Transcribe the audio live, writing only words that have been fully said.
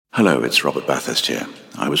Hello, it's Robert Bathurst here.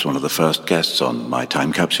 I was one of the first guests on My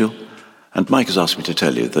Time Capsule, and Mike has asked me to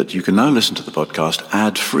tell you that you can now listen to the podcast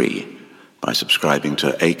ad-free by subscribing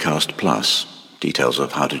to Acast Plus. Details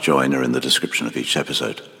of how to join are in the description of each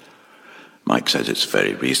episode. Mike says it's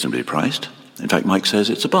very reasonably priced. In fact, Mike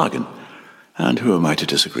says it's a bargain. And who am I to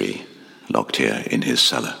disagree? Locked here in his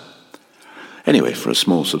cellar. Anyway, for a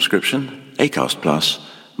small subscription, Acast Plus,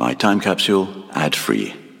 My Time Capsule,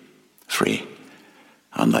 ad-free. Free.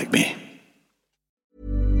 Unlike me.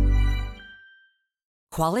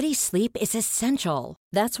 Quality sleep is essential.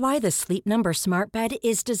 That's why the Sleep Number Smart Bed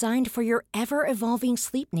is designed for your ever-evolving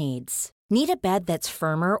sleep needs. Need a bed that's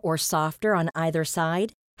firmer or softer on either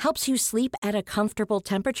side? Helps you sleep at a comfortable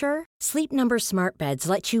temperature? Sleep Number Smart Beds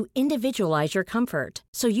let you individualize your comfort,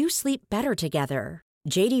 so you sleep better together.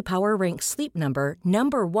 J.D. Power ranks Sleep Number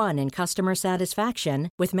number 1 in customer satisfaction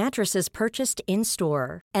with mattresses purchased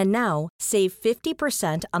in-store. And now, save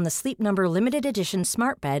 50% on the Sleep Number Limited Edition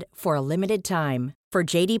Smart Bed for a limited time. For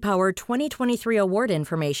J.D. Power 2023 award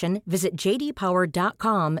information, visit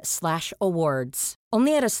jdpower.com/awards.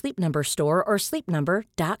 Only at a Sleep Number store or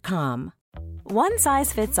sleepnumber.com. One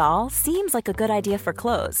size fits all seems like a good idea for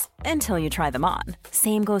clothes until you try them on.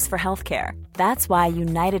 Same goes for healthcare. That's why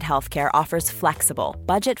United Healthcare offers flexible,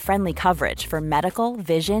 budget-friendly coverage for medical,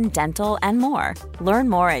 vision, dental, and more. Learn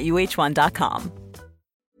more at uh1.com.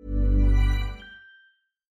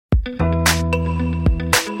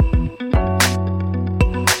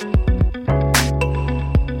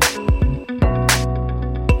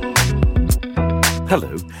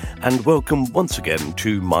 Hello, and welcome once again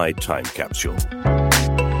to My Time Capsule.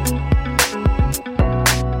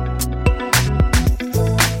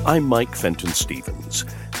 I'm Mike Fenton-Stevens,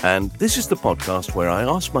 and this is the podcast where I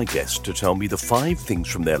ask my guests to tell me the 5 things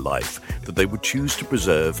from their life that they would choose to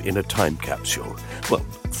preserve in a time capsule. Well,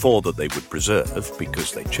 4 that they would preserve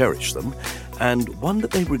because they cherish them, and 1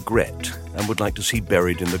 that they regret and would like to see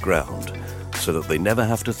buried in the ground so that they never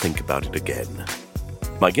have to think about it again.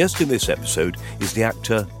 My guest in this episode is the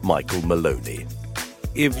actor Michael Maloney.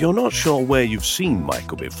 If you're not sure where you've seen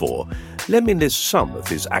Michael before, let me list some of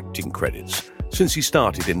his acting credits, since he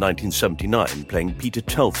started in 1979 playing Peter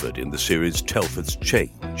Telford in the series Telford's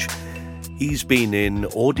Change. He's been in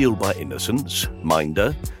Ordeal by Innocence,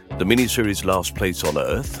 Minder, the miniseries Last Place on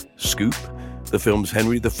Earth, Scoop, the films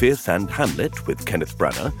Henry V and Hamlet with Kenneth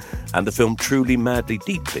Branagh, and the film Truly Madly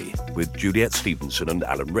Deeply with Juliet Stevenson and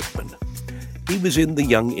Alan Rickman. He was in the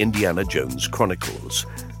Young Indiana Jones Chronicles,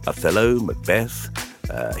 Othello, Macbeth.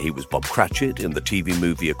 He was Bob Cratchit in the TV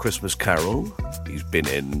movie A Christmas Carol. He's been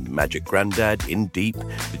in Magic Grandad, In Deep,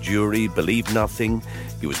 The Jury, Believe Nothing.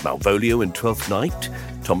 He was Malvolio in Twelfth Night,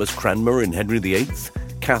 Thomas Cranmer in Henry VIII,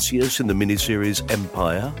 Cassius in the miniseries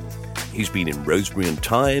Empire. He's been in Rosemary and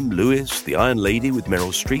Thyme, Lewis, The Iron Lady with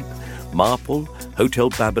Meryl Streep, Marple, Hotel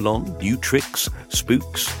Babylon, New Tricks,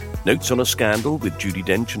 Spooks, Notes on a Scandal with Judi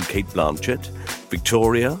Dench and Cate Blanchett,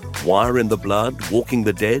 Victoria, Wire in the Blood, Walking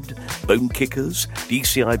the Dead, Bone Kickers,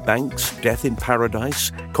 DCI Banks, Death in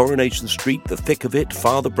Paradise, Coronation Street, The Thick of It,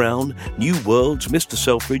 Father Brown, New Worlds, Mr.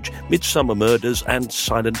 Selfridge, Midsummer Murders, and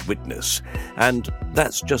Silent Witness. And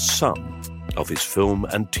that's just some of his film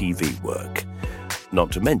and TV work.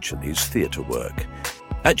 Not to mention his theatre work.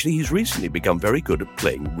 Actually, he's recently become very good at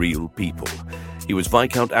playing real people. He was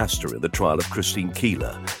Viscount Astor in The Trial of Christine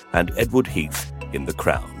Keeler and Edward Heath in The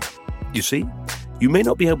Crown. You see, you may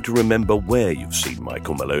not be able to remember where you've seen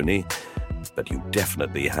Michael Maloney, but you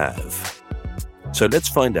definitely have. So let's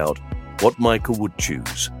find out what Michael would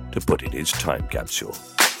choose to put in his time capsule.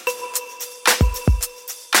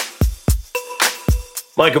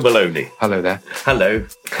 Michael Maloney. Hello there. Hello.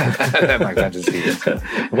 Hello, Mike Fenton-Stevens.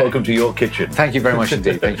 Welcome to your kitchen. Thank you very much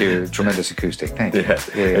indeed. Thank you. Tremendous acoustic. Thank you. Yeah.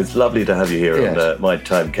 It's lovely to have you here on My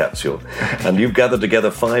Time Capsule. And you've gathered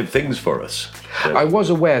together 5 things for us. So. I was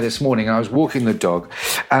aware this morning, I was walking the dog,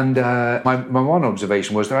 and my one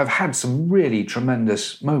observation was that I've had some really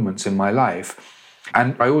tremendous moments in my life.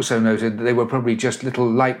 And I also noted that they were probably just little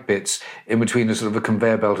light bits in between a sort of a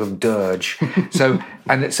conveyor belt of dirge. So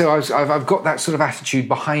I've got that sort of attitude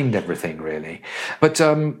behind everything, really. But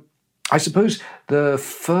I suppose the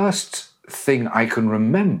first thing I can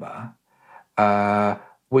remember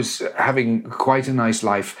was having quite a nice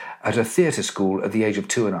life at a theatre school at the age of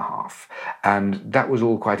 2.5. And that was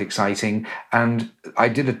all quite exciting. And I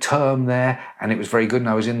did a term there, and it was very good. And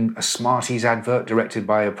I was in a Smarties advert directed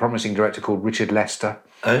by a promising director called Richard Lester.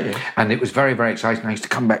 Oh, yeah. And it was very, very exciting. I used to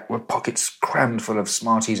come back with pockets crammed full of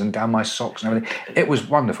Smarties and down my socks and everything. It was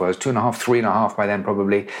wonderful. I was 2.5, 3.5 by then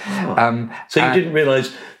probably. Oh. So you didn't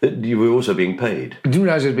realise that you were also being paid? I didn't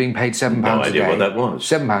realise I was being paid £7 a day. No idea what that was.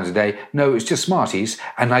 £7 a day. No, it was just Smarties,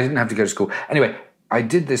 and I didn't have to go to school. Anyway, I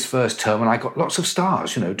did this first term and I got lots of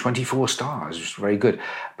stars, 24 stars, which was very good.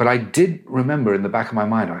 But I did remember in the back of my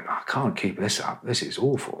mind, I can't keep this up. This is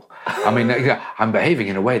awful. I mean, I'm behaving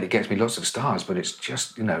in a way that gets me lots of stars, but it's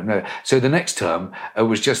just, no. So the next term, it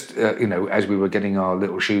was just, as we were getting our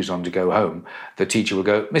little shoes on to go home, the teacher would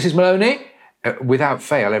go, Mrs. Maloney, without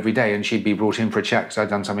fail every day, and she'd be brought in for a check because I'd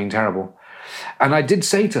done something terrible. And I did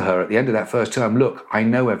say to her at the end of that first term, look, I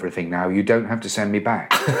know everything now. You don't have to send me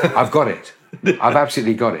back. I've got it. I've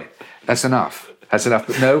absolutely got it. That's enough. That's enough.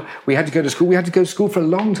 But no, we had to go to school. We had to go to school for a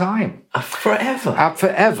long time. Forever?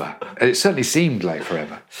 Forever. It certainly seemed like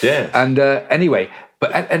forever. Yeah. And anyway,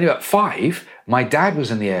 at 5, my dad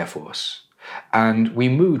was in the Air Force. And we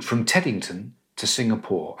moved from Teddington to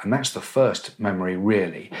Singapore. And that's the first memory,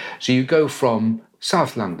 really. So you go from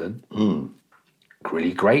South London...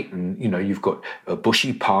 really great, and you've got a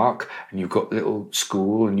bushy park, and you've got a little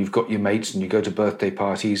school, and you've got your mates, and you go to birthday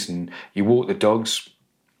parties, and you walk the dogs,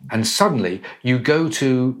 and suddenly you go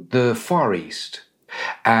to the Far East,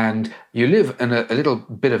 and you live in a little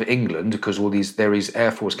bit of England because there is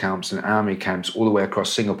Air Force camps and army camps all the way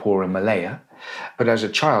across Singapore and Malaya. But as a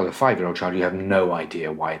child, a 5-year-old child, you have no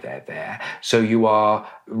idea why they're there. So you are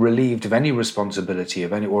relieved of any responsibility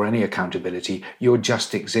of any accountability. You're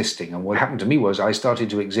just existing. And what happened to me was I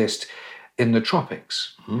started to exist in the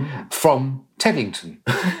tropics from Teddington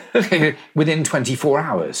within 24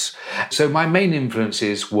 hours. So my main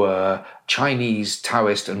influences were Chinese,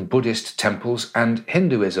 Taoist and Buddhist temples and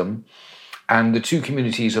Hinduism, and the two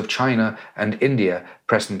communities of China and India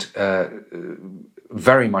present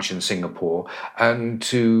very much in Singapore, and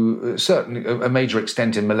to a major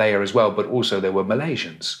extent in Malaya as well, but also there were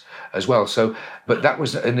Malaysians as well. So, but that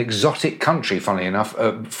was an exotic country, funnily enough,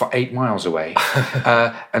 for 8 miles away,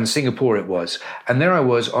 and Singapore it was. And there I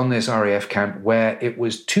was on this RAF camp where it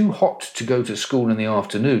was too hot to go to school in the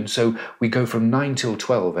afternoon, so we go from 9 till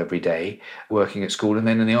 12 every day working at school, and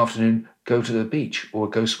then in the afternoon go to the beach or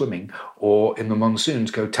go swimming, or in the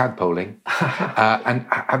monsoons go tadpoling, and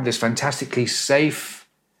have this fantastically safe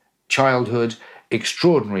childhood,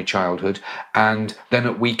 extraordinary childhood. And then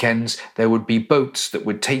at weekends there would be boats that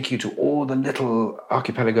would take you to all the little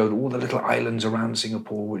archipelago, all the little islands around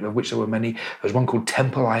Singapore, of which there were many. There was one called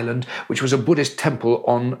Temple Island, which was a Buddhist temple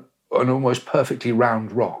on an almost perfectly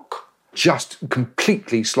round rock, just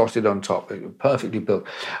completely slotted on top, perfectly built.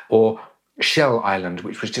 Or Shell Island,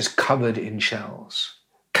 which was just covered in shells,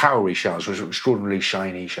 cowrie shells, which were extraordinarily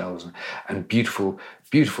shiny shells, and beautiful,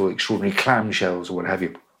 beautiful, extraordinary clam shells or what have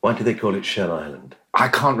you. Why do they call it Shell Island? I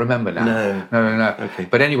can't remember now. No. Okay.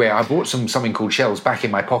 But anyway, I bought something called shells back in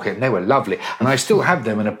my pocket, and they were lovely, and I still have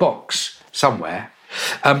them in a box somewhere.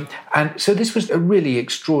 And so this was a really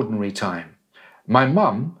extraordinary time. My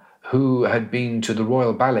mum, who had been to the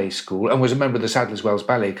Royal Ballet School and was a member of the Sadler's Wells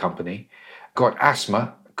Ballet Company, got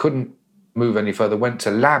asthma, couldn't move any further, went to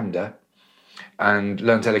Lambda and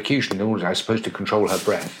learnt elocution in order, I suppose, to control her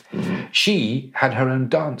breath. Mm-hmm. She had her own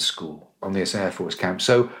dance school on this Air Force camp.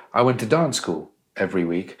 So I went to dance school every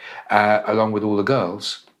week, along with all the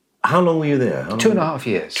girls. How long were you there? 2.5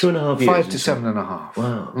 years. 2.5 years? 5 to 7.5.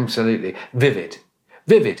 Wow. Absolutely.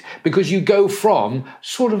 Vivid, because you go from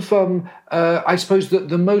sort of, I suppose that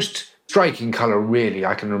the most striking colour really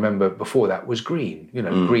I can remember before that was green,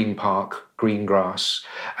 green park, green grass.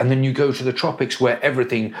 And then you go to the tropics where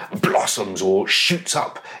everything blossoms or shoots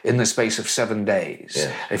up in the space of 7 days.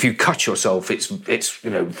 Yes. If you cut yourself, it's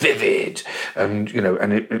vivid, and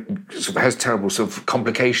it sort of has terrible sort of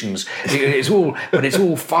complications. It's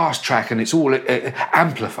all fast track, and it's all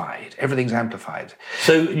amplified. Everything's amplified.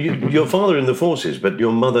 So your father in the forces, but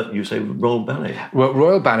your mother, you say Royal Ballet? Well,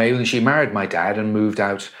 Royal Ballet, and she married my dad and moved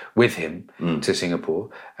out with him to Singapore,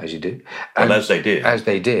 as you do. Well, as they did. As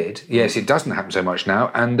they did. Yes, it doesn't happen so much now.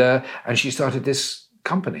 And she started this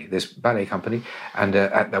company, this ballet company, and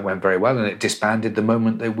that went very well, and it disbanded the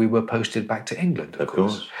moment that we were posted back to England, of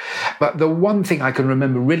course. But the one thing I can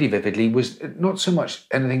remember really vividly was not so much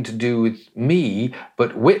anything to do with me,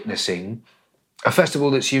 but witnessing a festival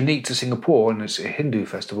that's unique to Singapore, and it's a Hindu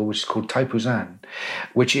festival, which is called Thaipusam,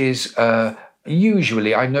 which is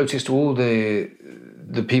usually, I noticed all the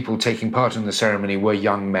people taking part in the ceremony were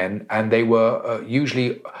young men, and they were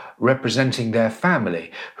usually representing their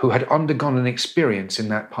family who had undergone an experience in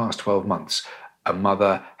that past 12 months, a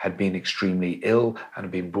mother had been extremely ill and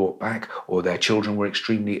had been brought back, or their children were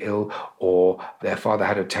extremely ill, or their father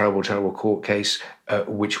had a terrible, terrible court case,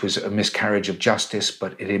 which was a miscarriage of justice,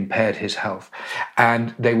 but it impaired his health.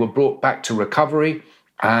 And they were brought back to recovery.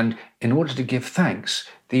 And in order to give thanks,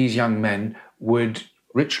 these young men would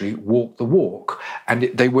literally walk the walk. And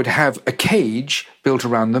they would have a cage built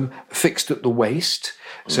around them, fixed at the waist.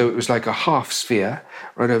 So it was like a half sphere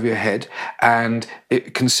right over your head. And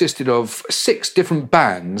it consisted of 6 different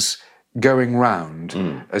bands going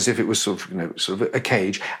round as if it was sort of a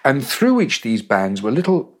cage. And through each of these bands were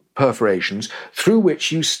little perforations through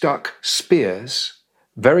which you stuck spears,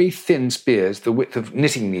 very thin spears, the width of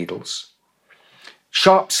knitting needles,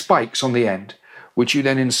 sharp spikes on the end, which you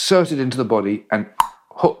then inserted into the body and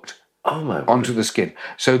hooked onto the skin.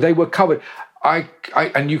 So they were covered.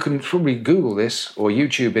 And you can probably Google this or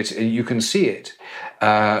YouTube it, you can see it.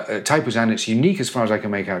 Taipuzan, it's unique as far as I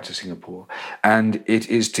can make out to Singapore. And it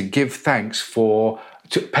is to give thanks to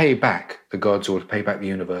pay back the gods or to pay back the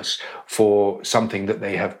universe for something that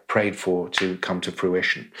they have prayed for to come to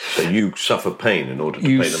fruition. So you suffer pain in order to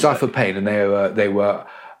pay them back. You suffer pain, and they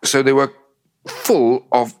were full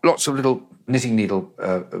of lots of little knitting needle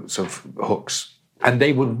sort of hooks. And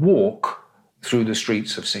they would walk through the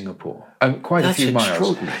streets of Singapore, quite a few miles. That's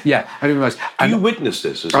extraordinary. Yeah, I didn't realise. And you witnessed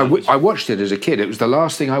this? I watched it as a kid. It was the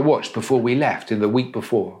last thing I watched before we left, in the week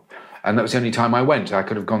before. And that was the only time I went. I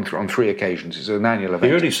could have gone through on 3 occasions. It's an annual event.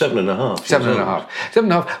 You're only 7.5. 7.5.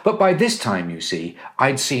 7.5. But by this time, you see,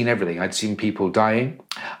 I'd seen everything. I'd seen people dying.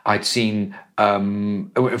 I'd seen,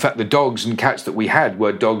 in fact, the dogs and cats that we had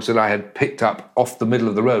were dogs that I had picked up off the middle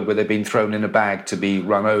of the road where they'd been thrown in a bag to be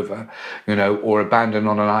run over, or abandoned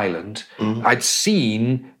on an island. Mm-hmm. I'd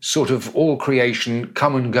seen sort of all creation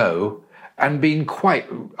come and go and been quite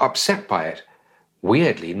upset by it.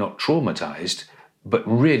 Weirdly, not traumatized, but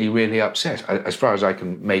really, really upset, as far as I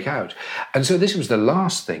can make out. And so this was the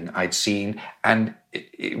last thing I'd seen, and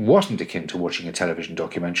it wasn't akin to watching a television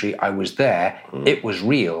documentary. I was there, it was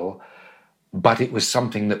real, but it was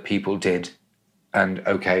something that people did, and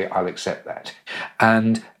okay, I'll accept that.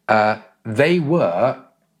 And I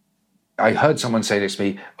heard someone say this to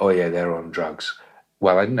me, oh yeah, they're on drugs.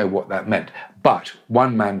 Well, I didn't know what that meant, but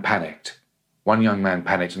one man panicked. One young man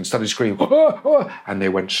panicked and started screaming, oh, oh, and they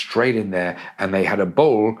went straight in there, and they had a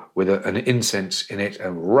bowl with an incense in it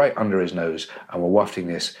and right under his nose, and were wafting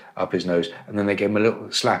this up his nose, and then they gave him a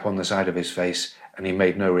little slap on the side of his face, and he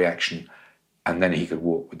made no reaction, and then he could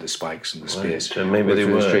walk with the spikes and the spears so maybe they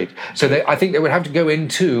through were. the street. So I think they would have to go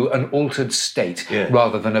into an altered state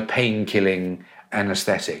rather than a pain-killing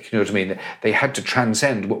anesthetic. You know what I mean? They had to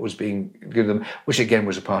transcend what was being given them, which again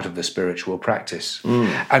was a part of the spiritual practice.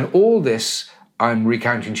 And all this I'm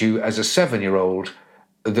recounting to you as a 7-year-old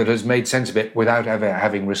that has made sense of it without ever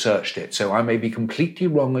having researched it. So I may be completely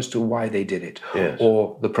wrong as to why they did it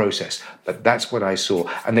or the process, but that's what I saw.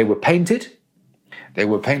 And they were painted. They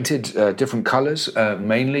were painted different colours,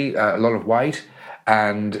 mainly a lot of white.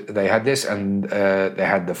 And they had this, and they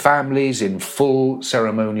had the families in full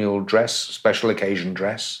ceremonial dress, special occasion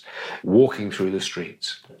dress, walking through the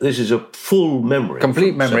streets. This is a full memory.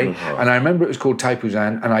 Complete memory. And I remember it was called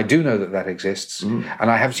Taipuzan, and I do know that exists. And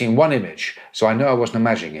I have seen one image, so I know I wasn't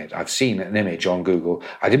imagining it. I've seen an image on Google.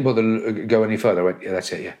 I didn't bother to go any further. I went, yeah,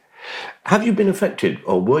 that's it, yeah. Have you been affected,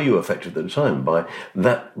 or were you affected at the time, by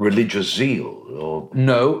that religious zeal? Or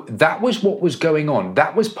No, that was what was going on.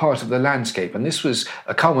 That was part of the landscape. And this was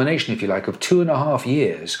a culmination, if you like, of 2.5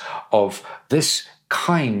 years of this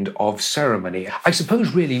kind of ceremony. I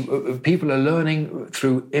suppose, really, people are learning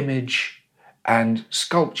through image and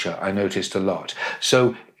sculpture, I noticed a lot.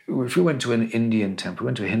 So if we went to an Indian temple, we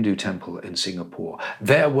went to a Hindu temple in Singapore,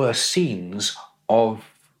 there were scenes of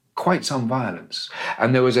quite some violence.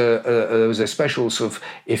 And there was a special sort of,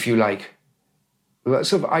 if you like,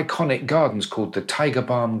 sort of iconic gardens called the Tiger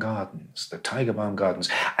Balm Gardens,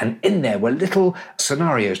 and in there were little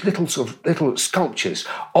scenarios, little sculptures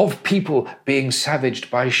of people being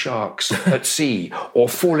savaged by sharks at sea, or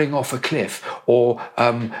falling off a cliff, or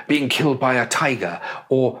being killed by a tiger,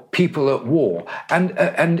 or people at war, and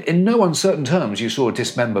in no uncertain terms you saw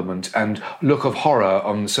dismemberment and look of horror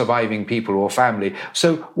on surviving people or family.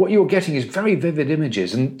 So what you're getting is very vivid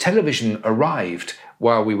images, and television arrived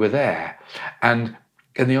while we were there. And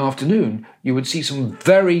in the afternoon, you would see some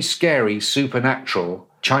very scary supernatural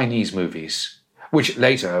Chinese movies, which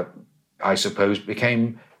later, I suppose,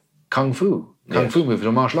 became kung fu movies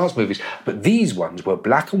or martial arts movies. But these ones were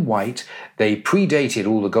black and white. They predated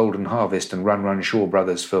all the Golden Harvest and Run Run Shaw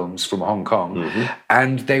Brothers films from Hong Kong.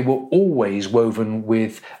 And they were always woven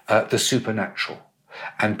with the supernatural.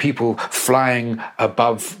 and people flying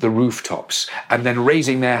above the rooftops and then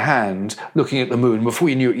raising their hand, looking at the moon. Before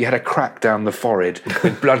you knew it, you had a crack down the forehead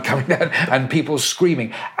with blood coming down and people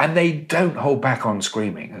screaming. And they don't hold back on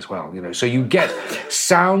screaming as well, So you get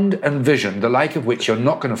sound and vision, the like of which you're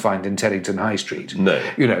not going to find in Teddington High Street. No.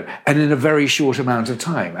 And in a very short amount of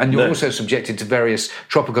time. And you're also subjected to various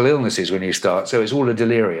tropical illnesses when you start, so it's all a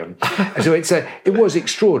delirium. So it was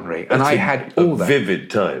extraordinary. And I had all that. Vivid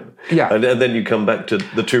time. Yeah. And then you come back to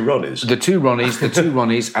the two Ronnies. The two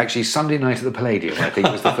Ronnies, actually Sunday night at the Palladium, I think,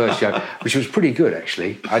 was the first show, which was pretty good,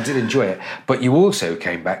 actually. I did enjoy it. But you also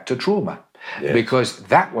came back to trauma, because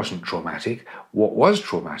that wasn't traumatic. What was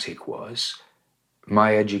traumatic was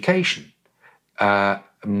my education.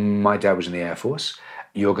 My dad was in the Air Force.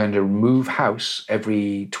 You're going to move house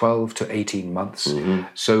every 12 to 18 months. Mm-hmm.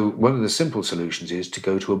 So one of the simple solutions is to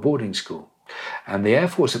go to a boarding school. And the Air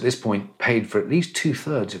Force at this point paid for at least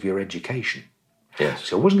 2/3 of your education. Yes.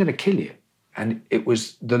 So it wasn't going to kill you. And it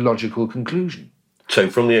was the logical conclusion. So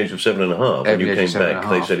from the age of 7.5, when you came back,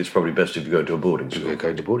 they said it's probably best if you go to a boarding school. You're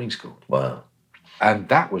going to boarding school. Wow. And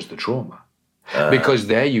that was the trauma. Because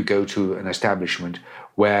there you go to an establishment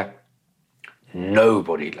where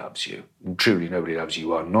nobody loves you. Truly nobody loves you.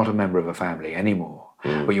 You are not a member of a family anymore.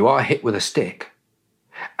 But you are hit with a stick.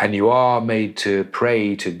 And you are made to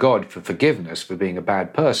pray to God for forgiveness for being a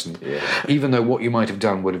bad person, even though what you might have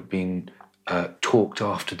done would have been talked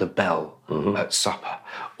after the bell at supper,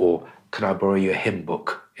 or could I borrow you a hymn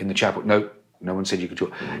book in the chapel? No one said you could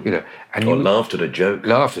talk, And or laughed at a joke.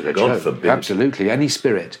 Laughed at a God joke. forbid. Absolutely. Any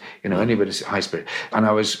spirit, anybody's high spirit. And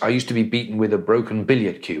I used to be beaten with a broken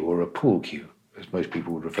billiard cue or a pool cue, as most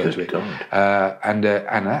people would refer to it. And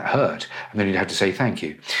that hurt. And then you'd have to say thank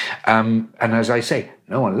you. And as I say,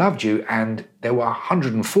 no one loved you, and there were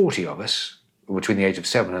 140 of us between the age of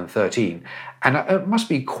 7 and 13, and it must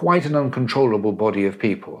be quite an uncontrollable body of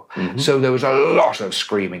people. Mm-hmm. So there was a lot of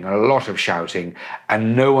screaming, a lot of shouting,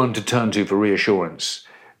 and no one to turn to for reassurance.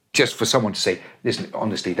 Just for someone to say, listen,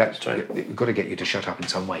 honestly, we've got to get you to shut up in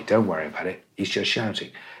some way. Don't worry about it. He's just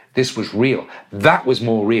shouting. This was real. That was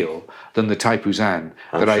more real than the Taipuzan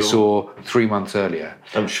that I saw 3 months earlier.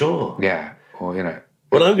 I'm sure. Yeah, or,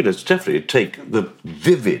 Well, I'm going to definitely take the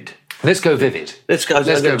vivid. Let's go vivid. Let's go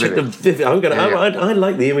vivid. I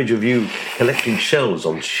like the image of you collecting shells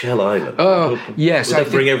on Shell Island. Oh, yes. Would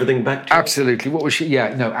that bring everything back to you? Absolutely. What was she?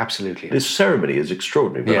 Yeah, no, absolutely. This ceremony is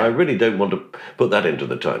extraordinary, but I really don't want to put that into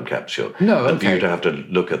the time capsule. No, okay. And for you to have to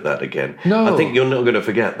look at that again. No. I think you're not going to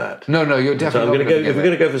forget that. No, you're definitely not going to forget If we're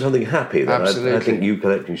going to go for something happy, then absolutely. I think you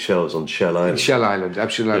collecting shells on Shell Island. Shell Island,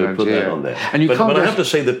 absolutely. Put that on there. And but I have to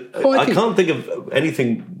say that I can't think of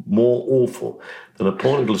anything more awful than a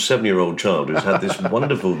poor little 7-year-old child who's had this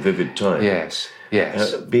wonderful, vivid time. Yes.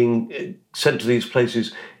 Being sent to these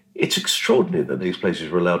places. It's extraordinary that these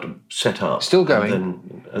places were allowed to set up. Still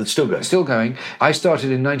going. And still going. Still going. I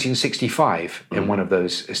started in 1965 in one of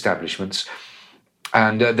those establishments,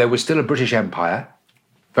 and there was still a British Empire,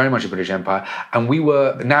 very much a British Empire, and we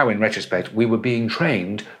were, now in retrospect, we were being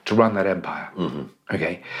trained to run that empire. Mm-hmm.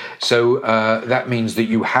 Okay, so that means that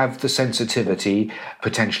you have the sensitivity,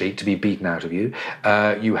 potentially, to be beaten out of you.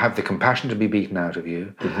 You have the compassion to be beaten out of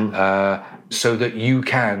you, so that you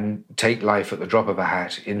can take life at the drop of a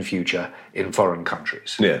hat in future in foreign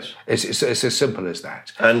countries. Yes. It's as simple as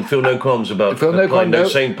that. And feel no qualms about applying the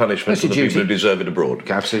same punishment to the people who deserve it abroad.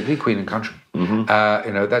 Absolutely, Queen and country.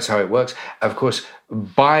 Mm-hmm. That's how it works. Of course,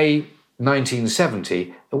 by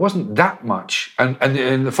 1970, there wasn't that much, and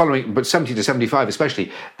in the following, but 70 to 75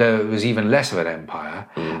 especially, there was even less of an empire,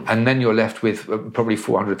 and then you're left with probably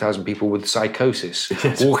 400,000 people with psychosis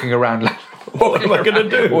walking around. What am I going to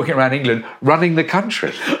do? Walking around England, running the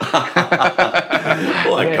country.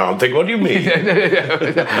 Well, I can't think what you mean.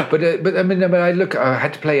 But I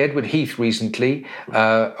had to play Edward Heath recently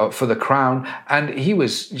for The Crown, and he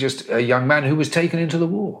was just a young man who was taken into the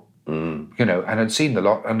war. And had seen the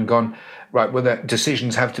lot and gone, right, well, that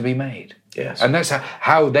decisions have to be made. Yes. And that's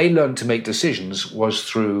how they learned to make decisions, was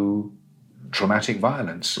through traumatic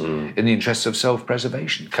violence in the interests of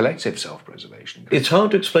self-preservation, collective self-preservation. It's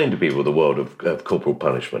hard to explain to people the world of corporal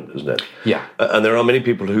punishment, isn't it? Yeah. And there are many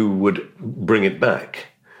people who would bring it back.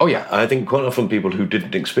 Oh, yeah. I think quite often people who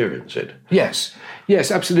didn't experience it. Yes,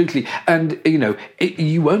 absolutely. And,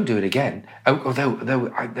 you won't do it again. Although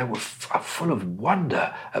they were full of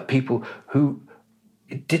wonder at people who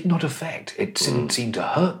it did not affect. It didn't seem to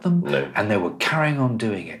hurt them. No. And they were carrying on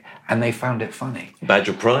doing it. And they found it funny. Badge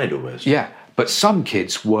of pride, almost. Yeah. But some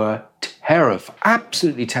kids were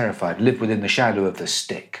absolutely terrified, lived within the shadow of the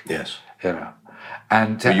stick. Yes.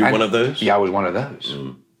 And were you one of those? Yeah, I was one of those.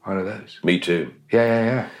 One of those. Me too.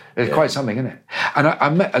 Yeah. It's quite something, isn't it? And I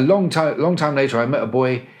met a long time later, I met a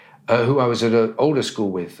boy who I was at an older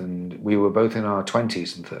school with, and we were both in our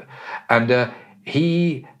 20s and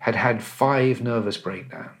he had 5 nervous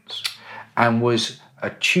breakdowns and was a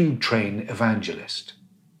tube train evangelist.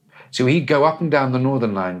 So he'd go up and down the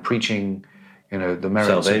Northern Line preaching, the merits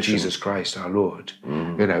Salvation. of Jesus Christ, our Lord,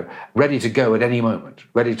 ready to go at any moment,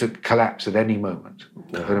 ready to collapse at any moment.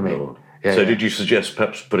 You know what I mean? Lord. Yeah, So yeah. did you suggest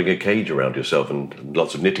perhaps putting a cage around yourself and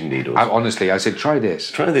lots of knitting needles? Honestly, I said, try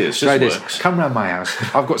this. Try this. Try this this. works. Come round my house.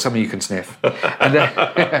 I've got something you can sniff. And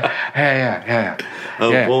yeah.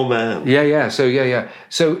 Oh, poor man. Yeah. So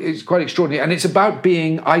it's quite extraordinary. And it's about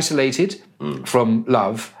being isolated from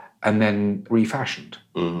love and then refashioned.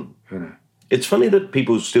 It's funny that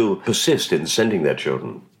people still persist in sending their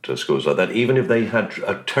children to schools like that, even if they had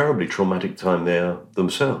a terribly traumatic time there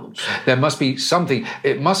themselves. There must be something.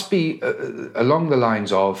 It must be along the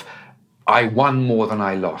lines of, I won more than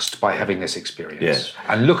I lost by having this experience. Yes.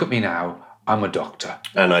 And look at me now. I'm a doctor.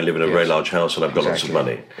 And I live in a very large house and I've got lots of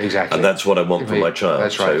money. Exactly. And that's what I want for my child.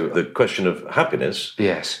 That's right. So the question of happiness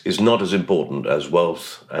Yes. is not as important as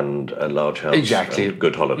wealth and a large house Exactly. and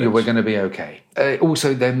good holidays. We're going to be okay.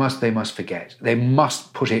 Also, they must forget. They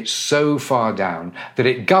must put it so far down that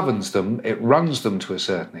it governs them, it runs them to a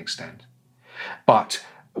certain extent. But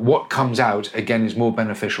what comes out, again, is more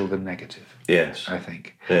beneficial than negative. Yes. I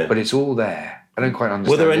think. Yeah. But it's all there. I don't quite understand.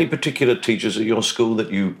 Were there any it. particular teachers at your school that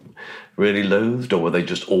you really loathed, or were they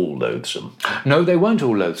just all loathsome? No, they weren't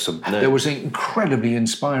all loathsome. No. There was incredibly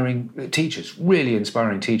inspiring teachers, really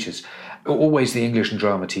inspiring teachers. Always the English and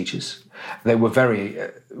drama teachers. They were very,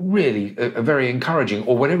 really very encouraging,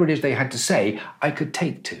 or whatever it is they had to say, I could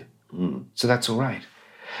take to. So that's all right.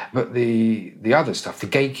 But the other stuff, the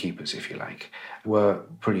gatekeepers, if you like, were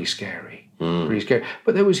pretty scary. Pretty scary.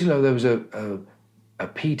 But there was, there was a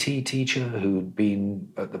PT teacher who'd been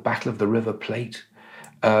at the Battle of the River Plate,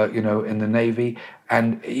 in the Navy,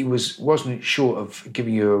 and he wasn't short of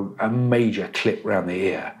giving you a major clip round the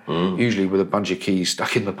ear, usually with a bunch of keys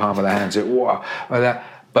stuck in the palm of the hands. Like that.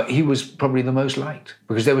 But he was probably the most liked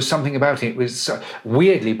because there was something about it. It was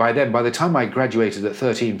weirdly by the time I graduated at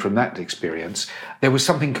 13 from that experience, there was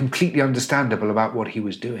something completely understandable about what he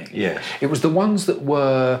was doing. Yes. It was the ones that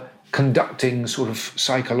were conducting sort of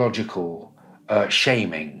psychological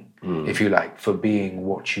shaming, if you like, for being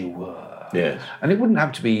what you were. Yes. And it wouldn't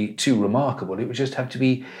have to be too remarkable. It would just have to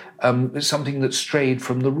be something that strayed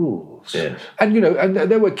from the rules. Yes. And and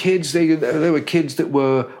there were kids. There were kids that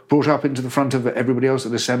were brought up into the front of everybody else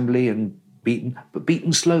at assembly and beaten, but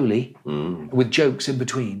beaten slowly, with jokes in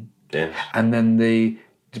between. Yes. And then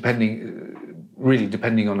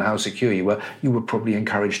depending on how secure you were probably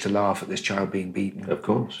encouraged to laugh at this child being beaten. Of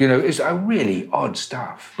course. It's a really odd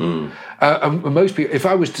stuff. And most people, if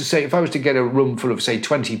I was to get a room full of, say,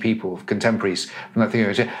 20 people, contemporaries from that thing, I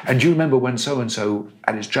would say, and do you remember when so-and-so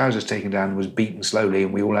had his trousers taken down and was beaten slowly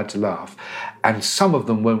and we all had to laugh? And some of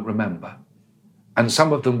them won't remember. And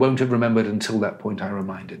some of them won't have remembered until that point I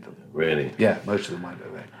reminded them. Really? Yeah, most of them might have.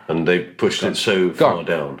 And they pushed it so far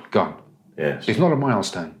down. Gone. Yes. It's not a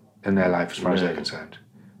milestone in their life as far as they're concerned.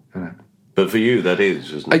 But for you, that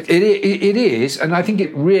is, isn't it? It is, and I think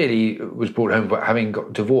it really was brought home by having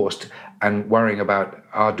got divorced and worrying about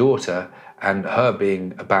our daughter and her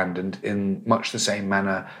being abandoned in much the same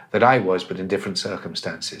manner that I was, but in different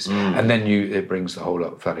circumstances. And then it brings the whole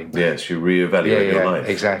lot flooding back. Yes, you reevaluate your life.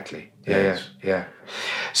 Exactly. Yes. Yeah.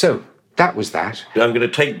 So that was that. I'm going to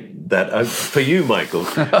take that for you, Michael,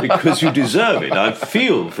 because you deserve it. I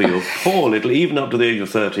feel for your poor little, even up to the age of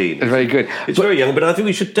 13. It's very good. It's very young, but I think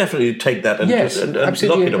we should definitely take that and, and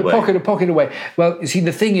absolutely. lock it away. Pocket away. Well, you see,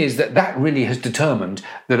 the thing is that really has determined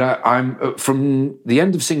that I'm from the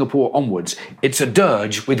end of Singapore onwards, it's a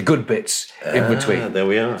dirge with good bits in between. There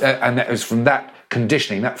we are. And that was from that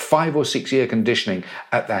conditioning, that 5 or 6 year conditioning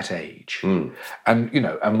at that age. And,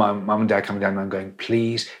 and my mum and dad coming down and I'm going,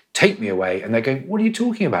 please take me away. And they're going, what are you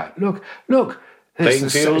talking about? Look,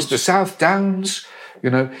 it's the South Downs.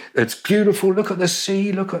 It's beautiful. Look at the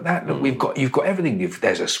sea. Look at that. Look, you've got everything.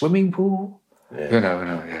 There's a swimming pool.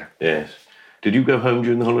 Yeah. Yes. Did you go home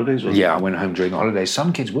during the holidays? Or? Yeah, I went home during the holidays.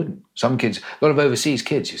 Some kids wouldn't. Some kids, a lot of overseas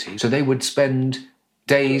kids, you see. So they would spend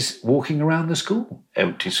days walking around the school.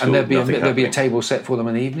 Empty school. And there'd be a table set for them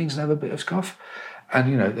in the evenings and have a bit of scoff.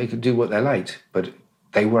 And, they could do what they liked. But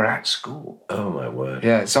they were at school. Oh, my word.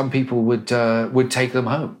 Yeah, some people would take them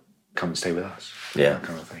home, come and stay with us. Yeah. That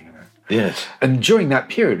kind of thing, Yes. And during that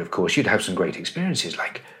period, of course, you'd have some great experiences.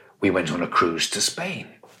 Like we went on a cruise to Spain,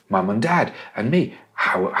 Mum and Dad and me.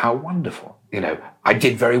 How wonderful. I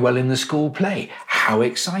did very well in the school play. How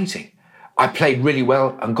exciting. I played really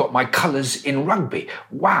well and got my colours in rugby.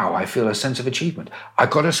 Wow, I feel a sense of achievement. I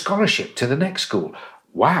got a scholarship to the next school.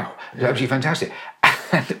 Wow, it's absolutely fantastic.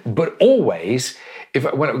 But always,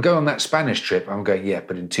 when I go on that Spanish trip, I'm going, yeah,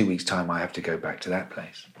 but in 2 weeks' time, I have to go back to that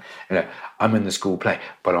place. I'm in the school play,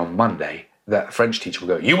 but on Monday, that French teacher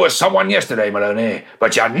will go, you were someone yesterday, Maloney,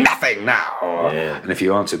 but you're nothing now. Yeah. And if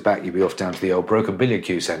you answered back, you'd be off down to the old broken billiard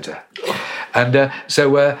cue centre. And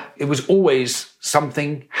so it was always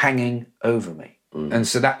something hanging over me. And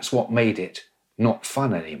so that's what made it not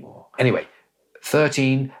fun anymore. Anyway,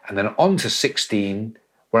 13 and then on to 16,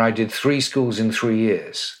 where I did 3 schools in 3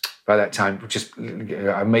 years. By that time,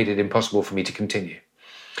 I made it impossible for me to continue.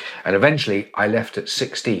 And eventually I left at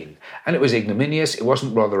 16. And it was ignominious. It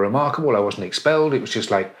wasn't rather remarkable. I wasn't expelled. It was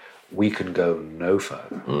just like, we can go no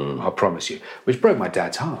further, I'll promise you. Which broke my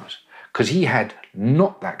dad's heart, because he had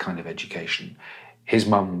not that kind of education. His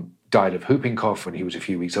mum died of whooping cough when he was a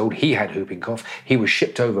few weeks old. He had whooping cough. He was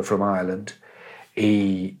shipped over from Ireland.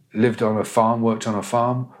 He lived on a farm, worked on a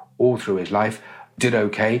farm all through his life, did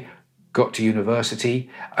okay, got to university,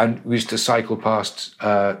 and used to cycle past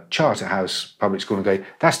Charterhouse Public School and go,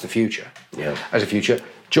 that's the future. Yeah. As a future.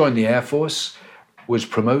 Joined the Air Force, was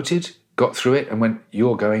promoted, got through it, and went,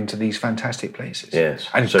 you're going to these fantastic places. Yes.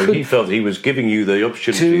 And so he felt he was giving you the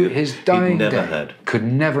opportunity to his dying he'd never day. had. Could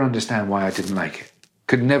never understand why I didn't like it.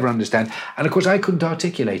 Could never understand. And of course, I couldn't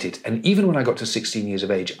articulate it. And even when I got to 16 years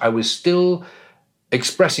of age, I was still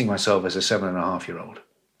expressing myself as a 7.5-year-old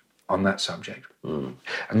on that subject. I'm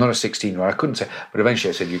not a 16-year-old. I couldn't say, but eventually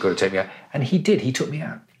I said, you've got to take me out. And he did. He took me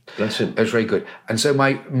out. Bless him. It was very good. And so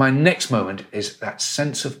my next moment is that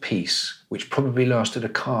sense of peace, which probably lasted a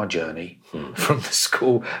car journey from the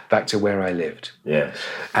school back to where I lived. Yes.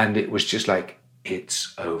 And it was just like,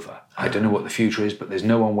 it's over. I don't know what the future is, but there's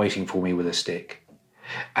no one waiting for me with a stick.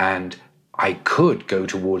 And I could go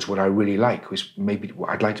towards what I really like, which maybe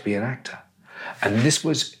I'd like to be an actor. And it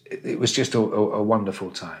was just a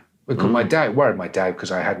wonderful time. Because my dad worried my dad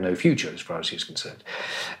because I had no future as far as he was concerned.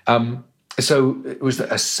 So it was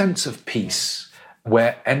a sense of peace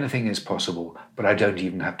where anything is possible, but I don't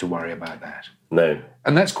even have to worry about that. No.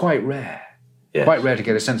 And that's quite rare. Yes. Quite rare to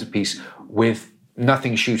get a sense of peace with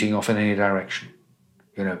nothing shooting off in any direction.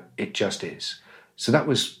 It just is. So that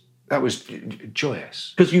was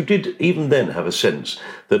joyous. Because you did even then have a sense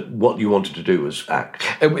that what you wanted to do was act.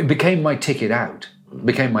 It became my ticket out.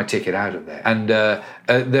 Became my ticket out of there, and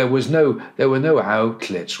there were no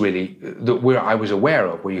outlets really that I was aware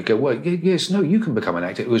of where you go, well, yes, no, you can become an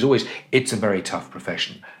actor. It was always, it's a very tough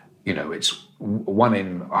profession. It's 1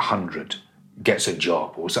 in 100 gets a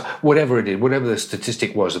job, or so, whatever it is, whatever the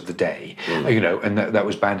statistic was of the day, and that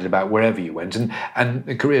was bandied about wherever you went, and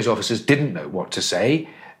the careers officers didn't know what to say.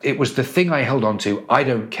 It was the thing I held on to. I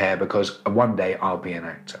don't care because one day I'll be an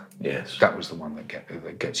actor. Yes, that was the one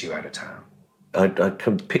that gets you out of town. I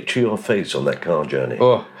can picture your face on that car journey.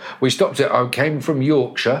 Oh, we stopped I came from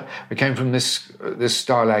Yorkshire. We came from this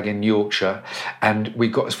Starlag in Yorkshire, and we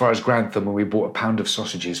got as far as Grantham, and we bought a pound of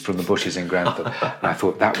sausages from the bushes in Grantham. And I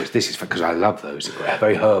thought this is because I love those. They're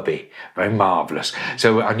very herby, very marvellous.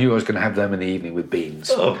 So I knew I was going to have them in the evening with beans.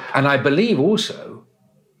 Oh. And I believe also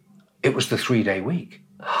it was the 3-day week.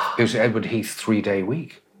 It was Edward Heath 3-day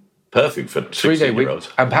week. Perfect for 16-year-olds.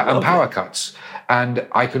 And power cuts. And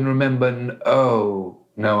I can remember,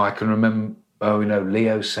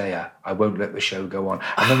 Leo Sayer, I won't let the show go on.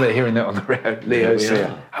 I remember hearing that on the radio, Leo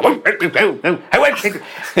Sayer. I won't let you go, no, I won't let you.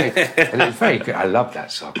 And it was very good. I loved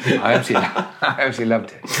that song. I absolutely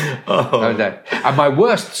loved it. Oh. And my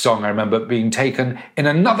worst song, I remember being taken in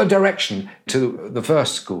another direction to the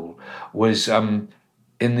first school, was in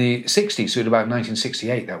the 60s, so about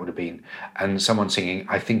 1968 that would have been, and someone singing,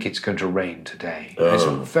 I Think It's Going to Rain Today. Oh. It's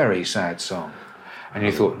a very sad song. And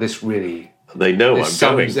you thought, this really... They know I'm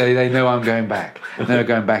going. They know I'm going back. They're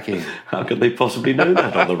going back in. How could they possibly know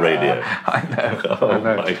that on the radio? I know. Oh,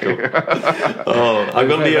 Michael. I've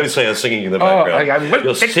got Leo Sayer singing in the background.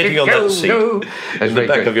 You're sitting on that seat in the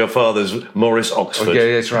back of your father's Morris Oxford. Oh,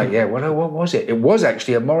 yeah, that's right, yeah. What was it? It was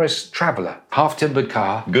actually a Morris Traveller, half-timbered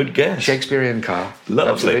car. Good guess. Shakespearean car.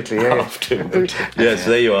 Lovely. Absolutely, yeah. Half-timbered. Yes,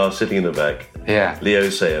 there you are, sitting in the back. Yeah. Leo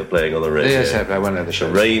Sayer playing on the radio. Leo Sayer playing one of the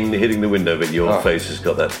shows. Rain hitting the window, but your face has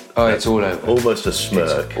got that... Oh, it's all over. Almost a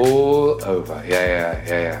smirk. It's all over.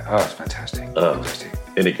 Yeah. Oh, it's fantastic. Fantastic.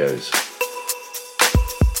 In it goes.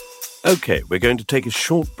 Okay, we're going to take a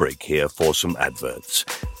short break here for some adverts.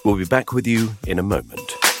 We'll be back with you in a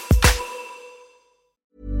moment.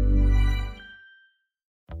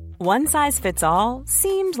 One size fits all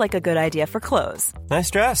seemed like a good idea for clothes. Nice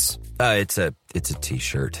dress. It's a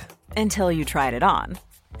t-shirt. Until you tried it on.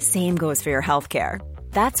 Same goes for your healthcare.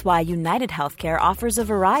 That's why United Healthcare offers a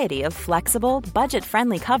variety of flexible,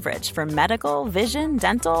 budget-friendly coverage for medical, vision,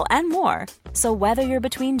 dental, and more. So whether you're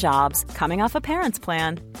between jobs, coming off a parent's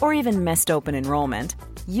plan, or even missed open enrollment,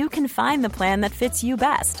 you can find the plan that fits you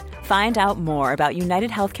best. Find out more about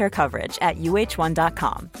United Healthcare coverage at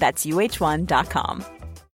uh1.com. That's uh1.com.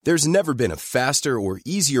 There's never been a faster or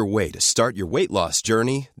easier way to start your weight loss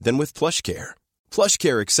journey than with PlushCare.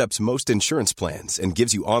 PlushCare accepts most insurance plans and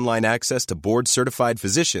gives you online access to board-certified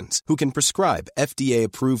physicians who can prescribe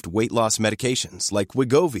FDA-approved weight loss medications like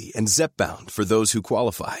Wegovy and Zepbound for those who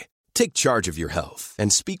qualify. Take charge of your health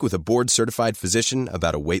and speak with a board-certified physician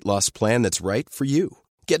about a weight loss plan that's right for you.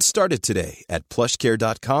 Get started today at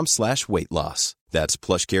plushcare.com/weight loss. That's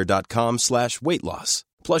plushcare.com/weight loss.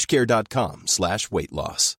 plushcare.com/weight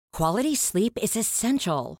loss. Quality sleep is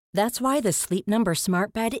essential. That's why the Sleep Number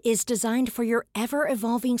Smart Bed is designed for your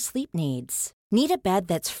ever-evolving sleep needs. Need a bed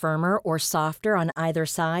that's firmer or softer on either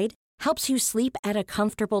side? Helps you sleep at a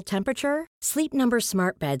comfortable temperature? Sleep Number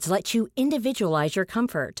Smart Beds let you individualize your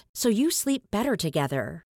comfort, so you sleep better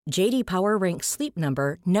together. J.D. Power ranks Sleep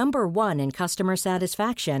Number number 1 in customer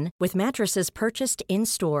satisfaction with mattresses purchased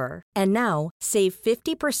in-store. And now, save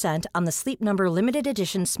 50% on the Sleep Number Limited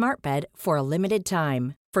Edition Smart Bed for a limited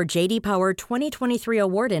time. For J.D. Power 2023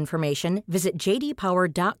 award information, visit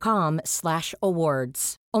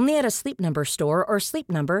jdpower.com/awards. Only at a Sleep Number store or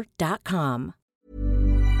sleepnumber.com.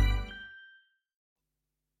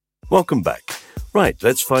 Welcome back. Right,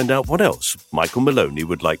 let's find out what else Michael Maloney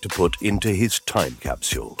would like to put into his time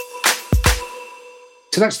capsule.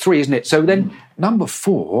 So that's 3, isn't it? So then number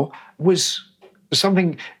 4 was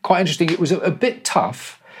something quite interesting. It was a bit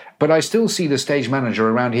tough, but I still see the stage manager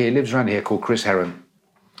around here, he lives around here, called Chris Heron.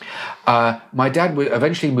 My dad would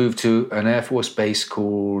eventually move to an Air Force base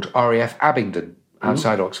called RAF Abingdon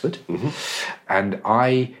outside Oxford. Mm-hmm. And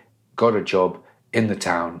I got a job in the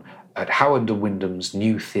town at Howard de Wyndham's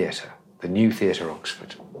New Theatre, the New Theatre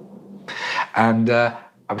Oxford. And I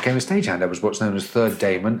became a stagehand. I was what's known as third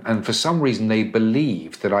dayman, and for some reason they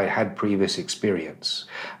believed that I had previous experience.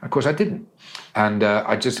 Of course, I didn't. And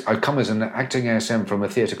I'd come as an acting ASM from a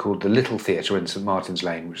theatre called the Little Theatre in St Martin's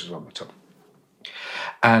Lane, which is on the top.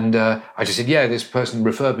 And I just said, yeah, this person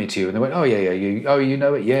referred me to you. And they went, oh, yeah, you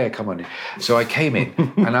know it? Yeah, come on in. So I came in,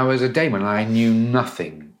 and I was a dayman, and I knew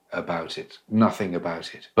nothing about it.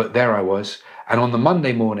 But there I was. And on the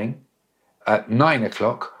Monday morning, at 9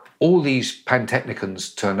 o'clock, all these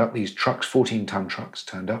Pantechnicons turned up, these trucks, 14-ton trucks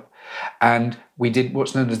turned up, and we did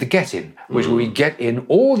what's known as the get-in, which we get in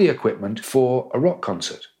all the equipment for a rock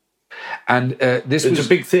concert. And it's a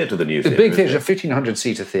big theatre, the New Theatre. The big theatre, a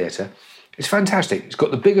 1,500-seater theatre. It's fantastic. It's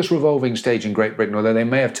got the biggest revolving stage in Great Britain, although they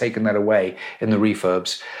may have taken that away in the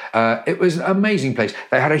refurbs. It was an amazing place.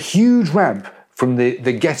 They had a huge ramp from the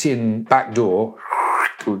get-in back door.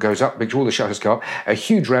 It goes up, all the shutters go up. A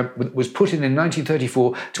huge ramp was put in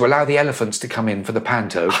 1934 to allow the elephants to come in for the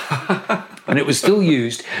panto. And it was still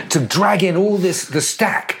used to drag in all this, the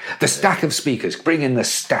stack of speakers, bring in the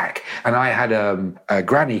stack. And I had a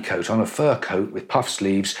granny coat on, a fur coat with puff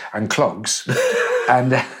sleeves and clogs.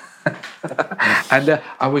 and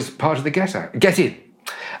I was part of the get-in.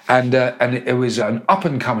 And it was an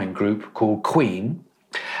up-and-coming group called Queen.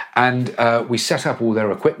 And we set up all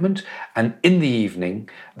their equipment, and in the evening,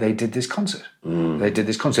 they did this concert. And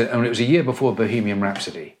it was a year before Bohemian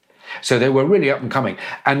Rhapsody. So they were really up and coming.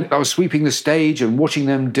 And I was sweeping the stage and watching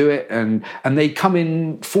them do it, and they come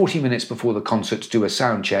in 40 minutes before the concert to do a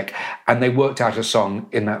sound check, and they worked out a song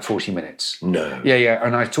in that 40 minutes. No. Yeah.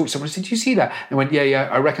 And I talked to someone, I said, did you see that? And went, yeah,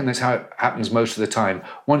 I reckon that's how it happens most of the time.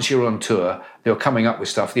 Once you're on tour, they're coming up with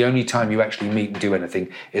stuff. The only time you actually meet and do anything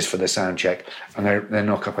is for the sound check, and they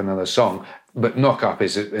knock up another song. But knock up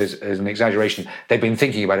is an exaggeration. They've been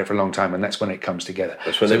thinking about it for a long time, and that's when it comes together.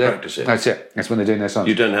 That's when they practice it. That's it. That's when they're doing their songs.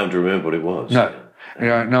 You don't have to remember what it was. No,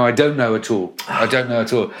 I don't know at all.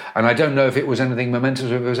 And I don't know if it was anything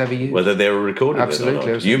momentous or if it was ever used. Whether they were recording Absolutely. it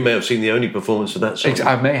or not. You may have seen the only performance of that song.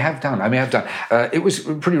 I may have done. It was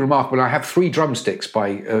pretty remarkable. I have 3 drumsticks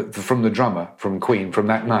from the drummer from Queen from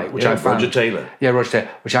that night, which I found. Roger Taylor. Yeah, Roger Taylor,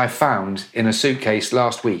 which I found in a suitcase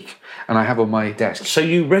last week, and I have on my desk. So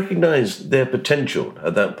you recognised their potential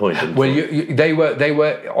at that point? Well, they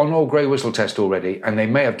were on Old Grey Whistle Test already, and they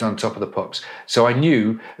may have done Top of the Pops. So I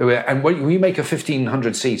knew, and when you make a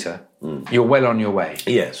 1,500-seater, you're well on your way.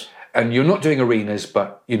 Yes. And you're not doing arenas,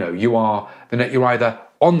 but you're either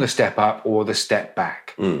on the step up or the step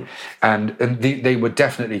back. And they were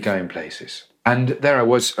definitely going places. And there I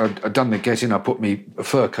was, I'd done the get-in, I put me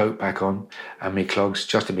fur coat back on and me clogs,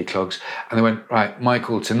 just in me clogs. And they went, right,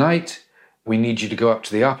 Michael, tonight we need you to go up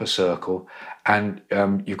to the upper circle and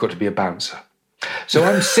you've got to be a bouncer. So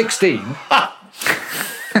I'm 16.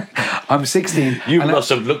 I'm 16. You must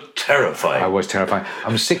have looked terrifying. I was terrifying.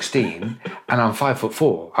 I'm 16 and I'm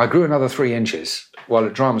 5'4". I grew another 3 inches while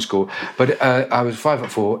at drama school, but I was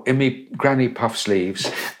 5'4" in me granny puff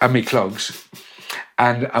sleeves and me clogs.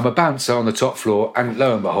 And I'm a bouncer on the top floor, and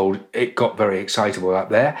lo and behold, it got very excitable up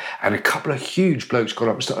there. And a couple of huge blokes got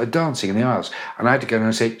up and started dancing in the aisles. And I had to go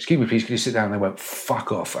and say, "Excuse me, please, can you sit down?" And they went,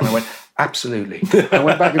 "Fuck off." And I went, "Absolutely." I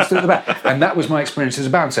went back and stood at the back. And that was my experience as a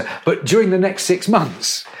bouncer. But during the next 6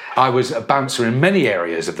 months, I was a bouncer in many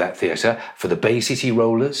areas of that theatre, for the Bay City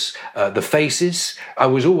Rollers, the Faces. I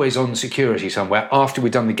was always on security somewhere after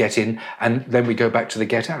we'd done the get in, and then we go back to the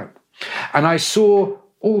get out. And I saw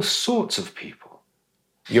all sorts of people.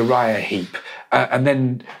 Uriah Heep, and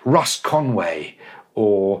then Russ Conway,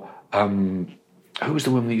 or who was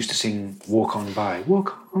the woman that used to sing "Walk On By"?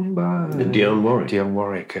 Walk on by. Dionne Warwick. Dionne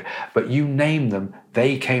Warwick. But you name them,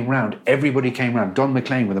 they came round. Everybody came round. Don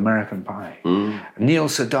McLean with American Pie. Neil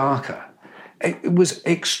Sedaka. It was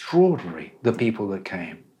extraordinary, the people that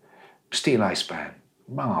came. Steel Ice Band.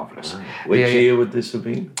 Marvellous. Which year would this have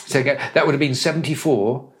been? So again, that would have been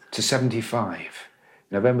 74 to 75.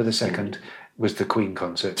 November the 2nd. Was the Queen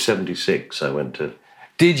concert. 76 I went to.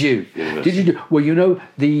 Did you? Did you do? Well, you know,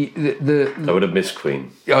 the I would have missed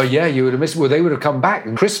Queen. Oh, yeah, you would have missed. Well, they would have come back.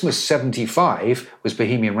 And Christmas 75 was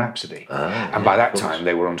Bohemian Rhapsody. And by that time,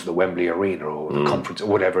 they were onto the Wembley Arena or the conference or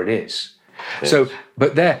whatever it is. Yes. So,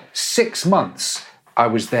 but there, 6 months, I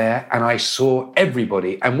was there and I saw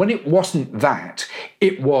everybody. And when it wasn't that,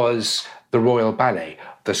 it was the Royal Ballet,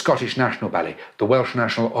 the Scottish National Ballet, the Welsh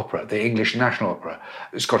National Opera, the English National Opera,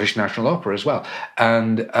 the Scottish National Opera as well.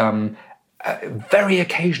 And very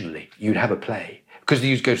occasionally you'd have a play, because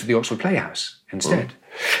you'd go to the Oxford Playhouse instead.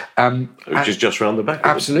 Which is just round the back.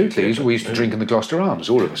 Absolutely. We used to drink in the Gloucester Arms,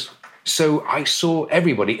 all of us. So I saw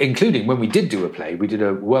everybody, including when we did do a play, we did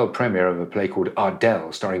a world premiere of a play called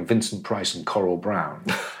Ardell, starring Vincent Price and Coral Brown.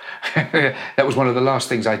 That was one of the last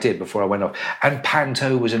things I did before I went off. And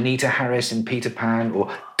Panto was Anita Harris in Peter Pan,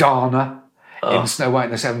 or Dana in Snow White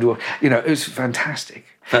and the Seven Dwarfs. You know, it was fantastic.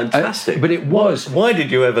 Fantastic. But it was... Why did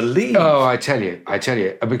you ever leave? Oh, I tell you.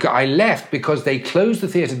 Because I left because they closed the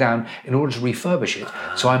theatre down in order to refurbish it.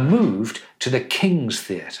 So I moved to the King's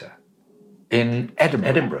Theatre in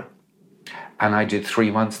Edinburgh. And I did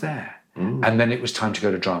 3 months there. And then it was time to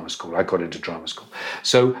go to drama school. I got into drama school.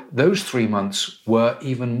 So those 3 months were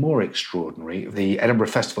even more extraordinary. The Edinburgh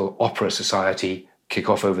Festival Opera Society kick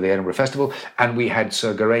off over the Edinburgh Festival, and we had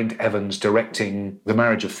Sir Geraint Evans directing The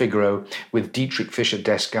Marriage of Figaro with Dietrich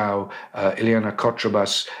Fischer-Dessau, Ileana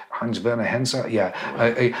Kotrobas, Hans-Werner Henser,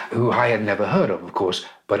 who I had never heard of course,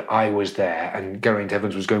 but I was there, and Geraint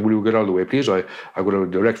Evans was going, "Will you get out of the way, please? I've got to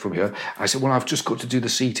direct from here." I said, "Well, I've just got to do the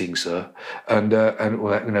seating, sir," and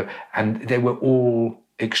they were all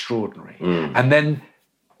extraordinary. And then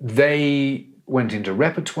they went into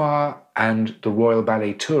repertoire, and the Royal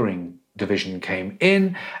Ballet Touring division came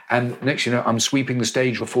in, and next you know, I'm sweeping the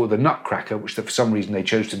stage before the Nutcracker, which for some reason they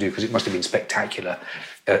chose to do because it must have been spectacular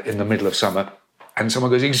in the middle of summer. And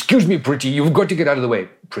someone goes, "Excuse me, Pretty, you've got to get out of the way."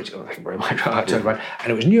 Pretty, "Oh, thank you very much." I turned around,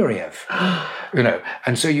 and it was Nureyev, you know.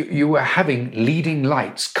 And so you were having leading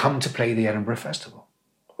lights come to play the Edinburgh Festival.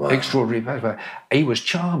 Wow. Extraordinary festival. He was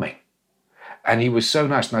charming, and he was so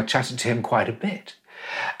nice, and I chatted to him quite a bit.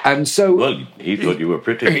 And so... Well, he thought you were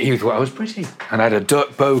pretty. He thought I was pretty. And I had a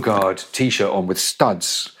Dirk Bogarde T-shirt on with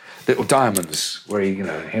studs, little diamonds, where he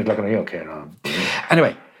had like an eel cane on.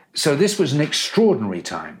 Anyway, so this was an extraordinary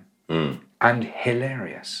time and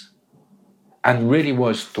hilarious. And really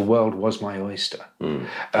was, the world was my oyster. And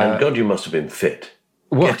God, you must have been fit.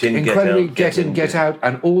 Get in, get out,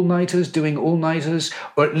 and all-nighters, doing all-nighters,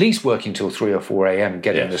 or at least working till 3 or 4 a.m.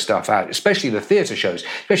 getting the stuff out, especially the theatre shows,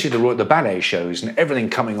 especially the ballet shows, and everything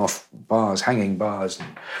coming off bars, hanging bars, and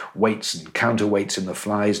weights and counterweights in the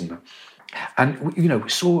flies, and you know,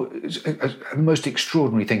 saw the most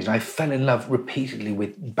extraordinary things. And I fell in love repeatedly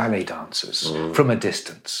with ballet dancers from a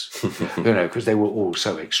distance, you know, because they were all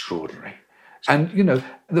so extraordinary. And you know,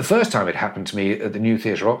 the first time it happened to me at the New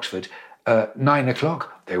Theatre Oxford, 9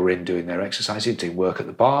 o'clock, they were in doing their exercises, doing work at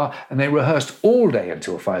the bar, and they rehearsed all day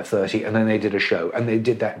until 5:30, and then they did a show, and they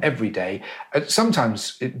did that every day. And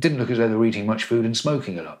sometimes it didn't look as though they were eating much food and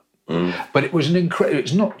smoking a lot, but it was an incredible.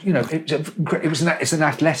 It's not, you know, it's an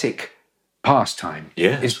athletic pastime.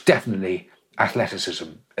 Yeah, it's definitely athleticism,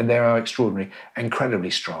 and they are extraordinary,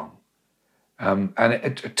 incredibly strong, and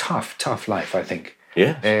a tough life, I think.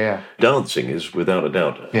 Yes. Yeah. Dancing is, without a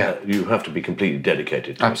doubt, Yeah. you have to be completely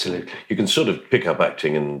dedicated to Absolutely. it. You can sort of pick up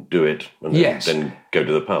acting and do it and then go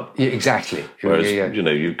to the pub. Yeah, exactly. Whereas, Yeah.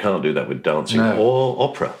 you can't do that with dancing No. or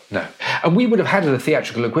opera. No. And we would have had a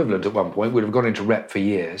theatrical equivalent at one point. We'd have gone into rep for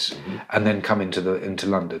years and then come into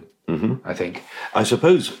London, I think. I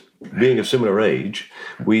suppose, being of similar age,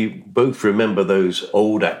 we both remember those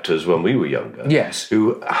old actors when we were younger. Yes.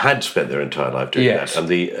 Who had spent their entire life doing Yes.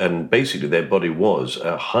 that. And basically their body was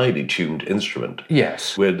a highly tuned instrument.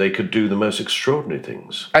 Yes. Where they could do the most extraordinary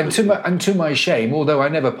things. And to my shame, although I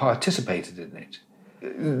never participated in it,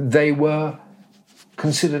 they were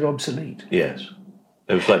considered obsolete. Yes.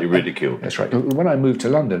 They were slightly ridiculed. That's right. When I moved to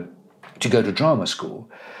London to go to drama school,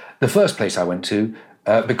 the first place I went to,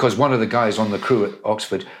 because one of the guys on the crew at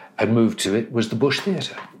Oxford had moved to it, was the Bush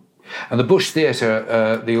Theatre. And the Bush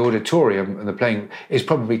Theatre, the auditorium and the playing, is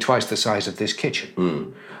probably twice the size of this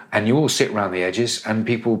kitchen. And you all sit around the edges and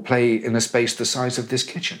people play in a space the size of this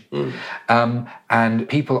kitchen. And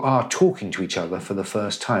people are talking to each other for the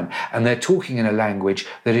first time. And they're talking in a language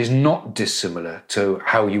that is not dissimilar to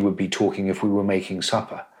how you would be talking if we were making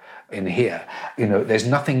supper in here. There's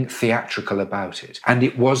nothing theatrical about it. And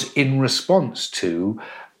it was in response to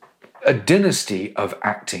a dynasty of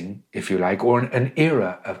acting, if you like, or an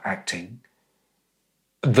era of acting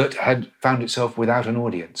that had found itself without an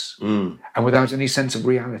audience and without any sense of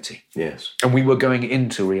reality. Yes. And we were going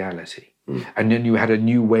into reality. And then you had a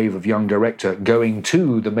new wave of young director going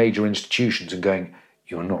to the major institutions and going,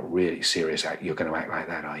 you're not really serious, you're going to act like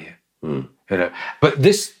that, are you? But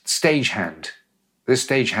this stagehand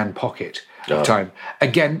pocket of time,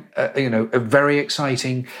 again, a very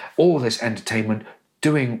exciting, all this entertainment,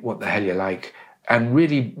 doing what the hell you like, and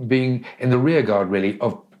really being in the rearguard, really,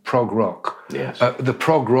 of prog rock. Yes. The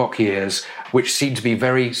prog rock years, which seem to be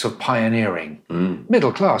very sort of pioneering,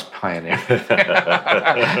 middle-class pioneering.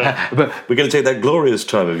 But we're going to take that glorious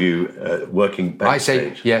time of you working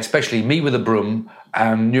backstage. I say, yeah, especially me with a broom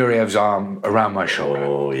and Nureyev's arm around my shoulder.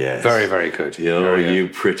 Oh, yes. Very, very good. You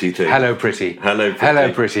pretty thing. Hello, pretty. Hello, pretty.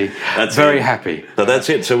 Hello, pretty. That's very it. happy. So that's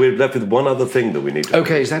it. So we're left with one other thing that we need to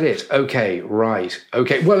Okay, do. Is that it? Okay, right.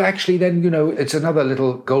 Okay, well, actually, then, it's another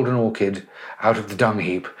little golden orchid out of the dung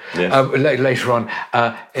heap. Yes. Later on.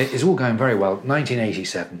 It's all going very well.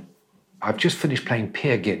 1987. I've just finished playing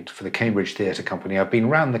Peer Gynt for the Cambridge Theatre Company. I've been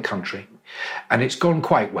round the country, and it's gone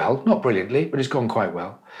quite well. Not brilliantly, but it's gone quite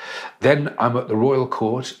well. Then I'm at the Royal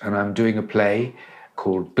Court, and I'm doing a play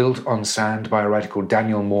called Built on Sand by a writer called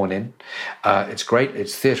Daniel Mornin. It's great.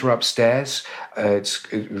 It's theatre upstairs. It's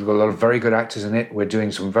got a lot of very good actors in it. We're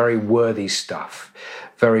doing some very worthy stuff.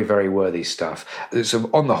 Very, very worthy stuff. So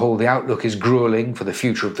on the whole, the outlook is gruelling for the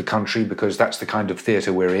future of the country, because that's the kind of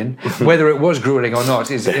theatre we're in. Whether it was gruelling or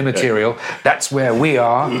not is immaterial. That's where we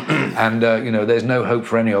are. And, there's no hope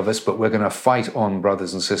for any of us, but we're going to fight on,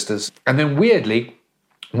 brothers and sisters. And then weirdly,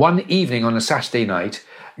 one evening on a Saturday night,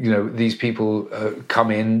 these people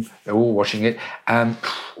come in, they're all watching it, and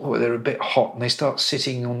they're a bit hot, and they start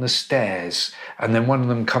sitting on the stairs. And then one of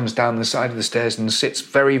them comes down the side of the stairs and sits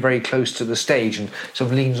very, very close to the stage and sort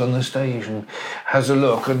of leans on the stage and has a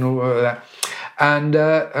look and all that. And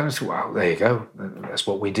I said, well, there you go. That's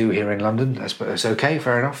what we do here in London. That's okay,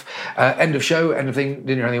 fair enough. End of show, end of thing,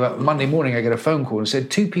 didn't hear anything about. Monday morning, I get a phone call and said,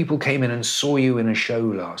 2 people came in and saw you in a show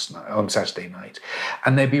last night, on Saturday night,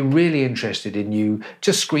 and they'd be really interested in you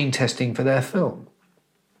just screen testing for their film.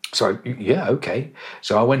 So, yeah, okay.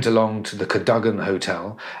 So I went along to the Cadogan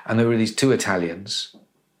Hotel, and there were these 2 Italians.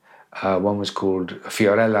 One was called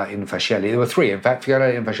Fiorella Infascelli. There were 3, in fact.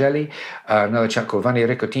 Fiorella Infascelli, another chap called Vanni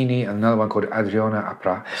Riccotini, and another one called Adriana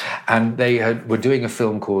Apra. And they were doing a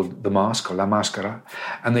film called The Mask, or La Maschera.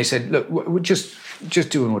 And they said, look, just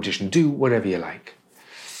do an audition. Do whatever you like.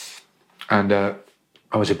 And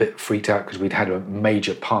I was a bit freaked out because we'd had a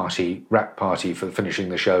major rap party for finishing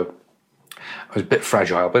the show. I was a bit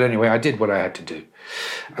fragile. But anyway, I did what I had to do.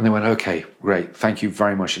 And they went, okay, great. Thank you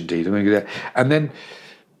very much indeed. I'm going to do that. And then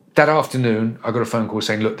that afternoon, I got a phone call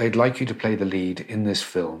saying, look, they'd like you to play the lead in this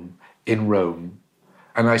film in Rome.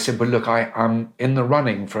 And I said, but look, I'm in the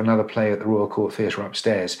running for another play at the Royal Court Theatre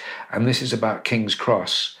upstairs, and this is about King's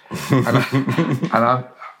Cross. and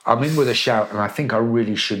I'm in with a shout, and I think I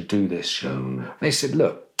really should do this show. And they said,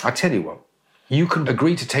 look, I tell you what, you can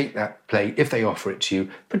agree to take that play if they offer it to you,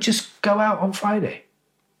 but just go out on Friday.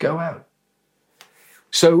 Go out.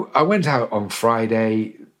 So I went out on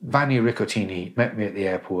Friday. Vanni Riccotini met me at the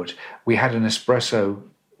airport. We had an espresso,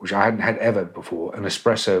 which I hadn't had ever before, an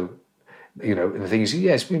espresso, and the thing is,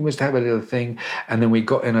 yes, we must have a little thing. And then we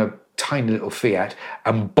got in a tiny little Fiat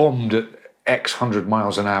and bombed at X 100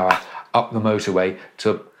 miles an hour up the motorway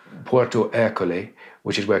to Porto Ercole,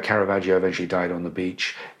 which is where Caravaggio eventually died on the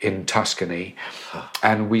beach in Tuscany.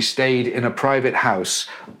 And we stayed in a private house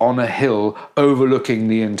on a hill overlooking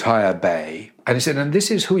the entire bay. And he said, and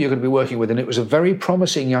this is who you're going to be working with. And it was a very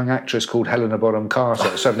promising young actress called Helena Bonham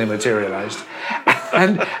Carter suddenly materialised.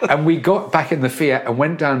 And we got back in the Fiat and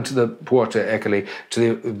went down to the Porto Ercole,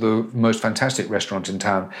 to the most fantastic restaurant in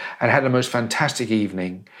town, and had a most fantastic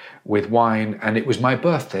evening with wine. And it was my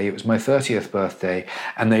birthday. It was my 30th birthday.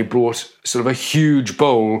 And they brought sort of a huge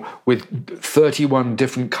bowl with 31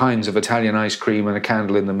 different kinds of Italian ice cream and a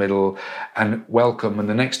candle in the middle and welcome. And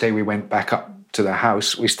the next day we went back up to the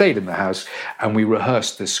house. We stayed in the house and we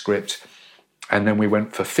rehearsed this script. And then we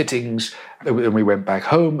went for fittings. And we went back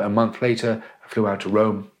home a month later. Flew out to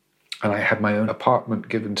Rome, and I had my own apartment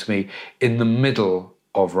given to me in the middle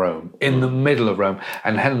of Rome,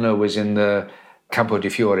 And Helena was in the Campo di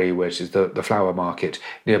Fiori, which is the flower market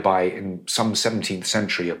nearby, in some 17th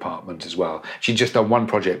century apartment as well. She'd just done one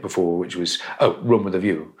project before, which was, Room with a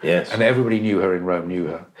View. Yes. And everybody knew her in Rome, knew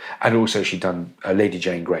her. And also she'd done Lady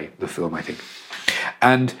Jane Grey, the film, I think.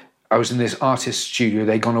 And I was in this artist's studio.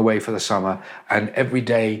 They'd gone away for the summer, and every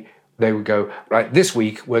day they would go, right, this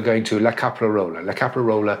week we're going to La Caprarola. La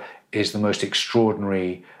Caprarola is the most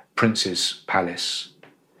extraordinary prince's palace.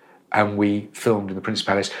 And we filmed in the Prince's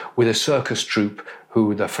Palace with a circus troupe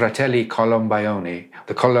who the Fratelli Colombioni,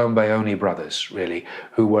 the Colombioni brothers, really,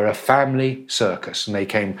 who were a family circus. And they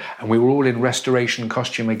came, and we were all in restoration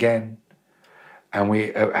costume again. And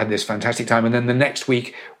we had this fantastic time. And then the next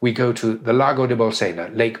week, we go to the Lago di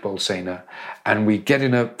Bolsena, Lake Bolsena, and we get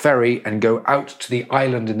in a ferry and go out to the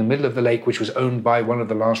island in the middle of the lake, which was owned by one of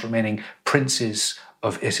the last remaining princes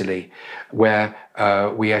of Italy, where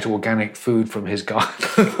we ate organic food from his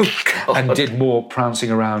garden and did more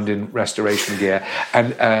prancing around in restoration gear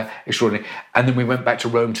and extraordinary. And then we went back to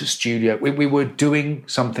Rome to studio. We were doing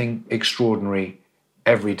something extraordinary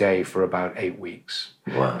every day for about 8 weeks.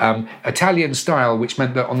 Wow. Italian style, which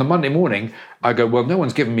meant that on the Monday morning, I go, well, no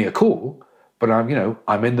one's given me a call, but I'm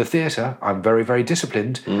in the theatre. I'm very, very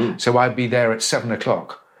disciplined. So I'd be there at 7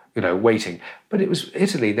 o'clock, waiting. But it was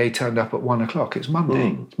Italy. They turned up at 1 o'clock. It's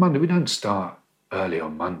Monday. It's Monday. We don't start early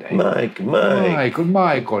on Monday. Michael.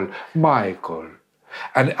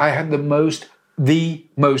 And I had the most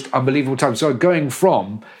unbelievable time. So going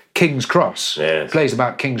from King's Cross, plays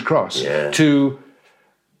about King's Cross, to...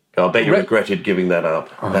 I bet you regretted giving that up.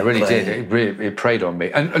 Oh, I really did. It preyed on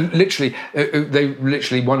me. And literally,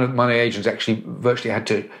 one of my agents actually virtually had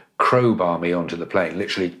to crowbar me onto the plane.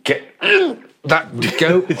 Literally,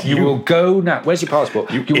 go. You will go now. Where's your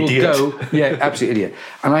passport? You will go. Yeah, absolute idiot.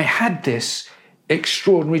 And I had this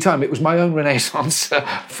extraordinary time. It was my own renaissance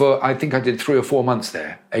for, I think I did 3 or 4 months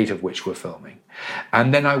there, 8 of which were filming.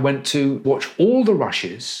 And then I went to watch all the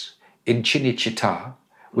rushes in Cinecittà,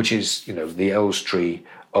 which is, the Elstree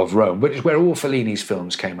of Rome, which is where all Fellini's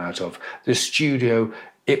films came out of. The studio,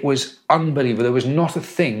 it was unbelievable. There was not a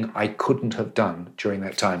thing I couldn't have done during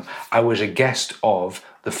that time. I was a guest of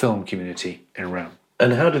the film community in Rome.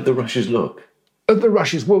 And how did the rushes look? The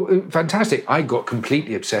rushes were fantastic. I got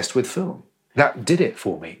completely obsessed with film. That did it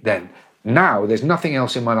for me then. Now, there's nothing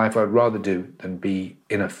else in my life I'd rather do than be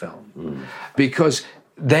in a film. Because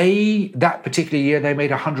that particular year, they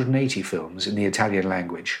made 180 films in the Italian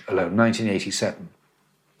language alone, 1987.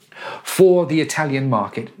 For the Italian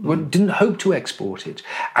market, didn't hope to export it.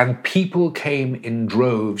 And people came in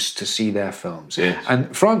droves to see their films. Yes.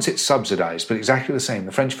 And France, it's subsidised, but exactly the same.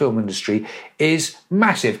 The French film industry is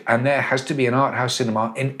massive, and there has to be an art house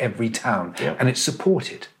cinema in every town, and it's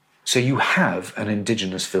supported. So you have an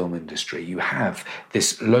indigenous film industry. You have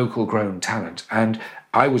this local grown talent. And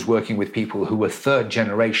I was working with people who were third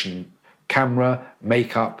generation camera,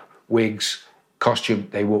 makeup, wigs, costume.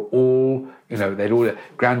 They were all,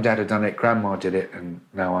 granddad had done it, grandma did it, and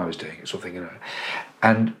now I was doing it, sort of thing,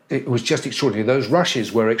 And it was just extraordinary. Those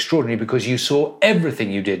rushes were extraordinary because you saw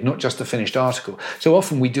everything you did, not just the finished article. So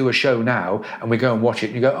often we do a show now and we go and watch it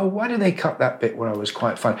and you go, oh, why did they cut that bit where I was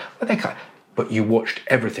quite funny? Well, they cut. But you watched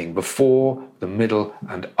everything before, the middle,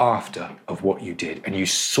 and after of what you did. And you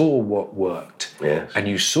saw what worked. Yes. And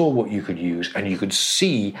you saw what you could use. And you could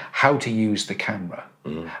see how to use the camera.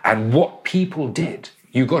 And what people did.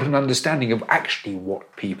 You got an understanding of actually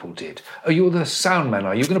what people did. Oh, you're the sound man,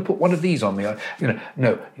 are you going to put one of these on me?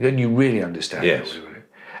 No, then you really understand. Yes.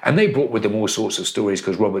 And they brought with them all sorts of stories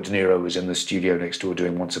because Robert De Niro was in the studio next door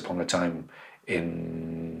doing Once Upon a Time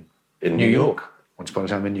in New York. Once Upon a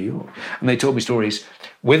Time in New York. And they told me stories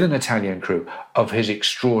with an Italian crew of his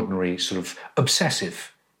extraordinary sort of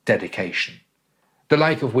obsessive dedication, the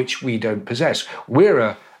like of which we don't possess. We're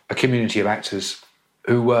a community of actors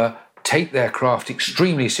who were take their craft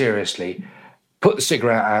extremely seriously, put the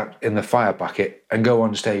cigarette out in the fire bucket and go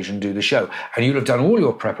on stage and do the show. And you'll have done all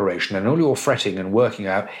your preparation and all your fretting and working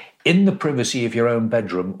out in the privacy of your own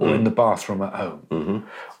bedroom or in the bathroom at home. Mm-hmm.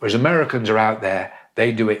 Whereas Americans are out there,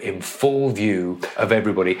 they do it in full view of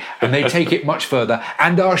everybody, and they take it much further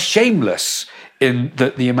and are shameless in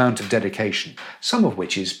the amount of dedication, some of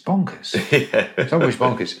which is bonkers. Some of which is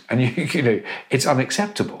bonkers. And, you know, it's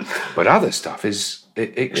unacceptable. But other stuff is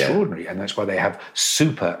extraordinary, and that's why they have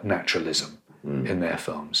supernaturalism in their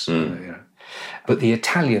films. You know. But the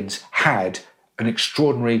Italians had an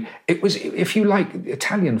extraordinary... It was, if you like,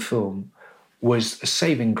 Italian film was a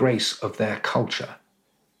saving grace of their culture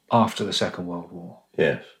after the Second World War.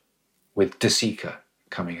 Yes. With De Sica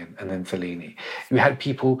coming in, and then Fellini. You had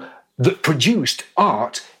people that produced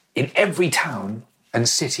art in every town and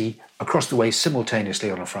city across the way simultaneously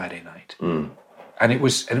on a Friday night. And it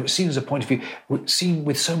was seen as a point of view, seen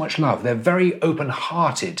with so much love. They're very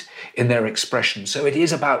open-hearted in their expression. So it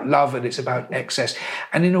is about love and it's about excess.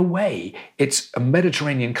 And in a way, it's a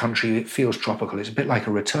Mediterranean country. It feels tropical. It's a bit like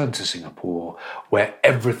a return to Singapore, where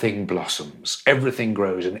everything blossoms, everything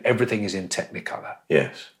grows, and everything is in Technicolor.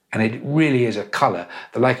 Yes. And it really is a colour,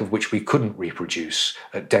 the like of which we couldn't reproduce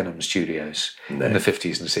at Denham Studios in the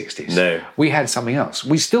 50s and 60s. No. We had something else.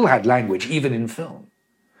 We still had language, even in film.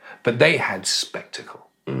 But they had spectacle.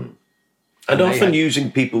 And often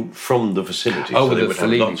using people from the facilities, so they would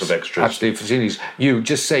have lots of extras. Absolutely, facilities. You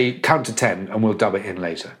just say, count to 10, and we'll dub it in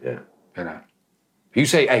later. Yeah. You know. You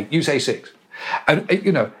say 8, you say 6. And,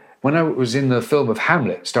 you know, when I was in the film of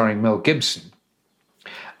Hamlet, starring Mel Gibson,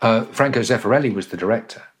 Franco Zeffirelli was the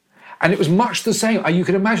director. And it was much the same. You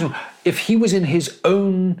can imagine, if he was in his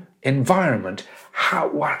own environment,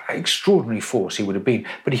 what extraordinary force he would have been.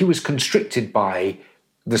 But he was constricted by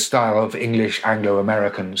the style of English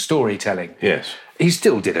Anglo-American storytelling. Yes. He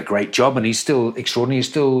still did a great job, and he's still extraordinary. He's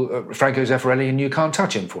still Franco Zeffirelli, and you can't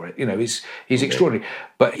touch him for it. You know, he's extraordinary.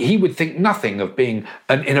 But he would think nothing of being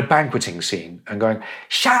in a banqueting scene and going,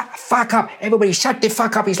 "Shut the fuck up, everybody! Shut the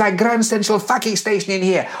fuck up! It's like Grand Central fucking station in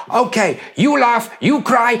here. Okay, you laugh, you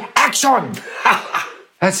cry, action."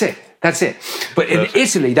 That's it. That's it. But in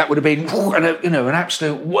Italy, that would have been an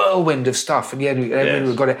absolute whirlwind of stuff, and everyone would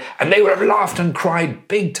have got it, and they would have laughed and cried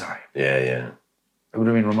big time. Yeah, yeah. It would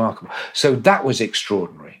have been remarkable. So that was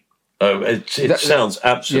extraordinary. Oh, it sounds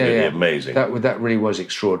absolutely amazing. That really was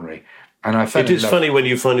extraordinary. And I found it is funny when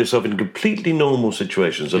you find yourself in completely normal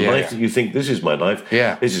situations, a life that you think, this is my life,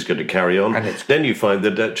 this is going to carry on. And then you find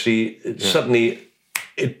that actually suddenly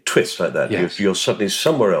it twists like that. Yes. You're suddenly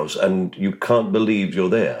somewhere else and you can't believe you're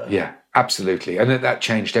there. Yeah, absolutely. And that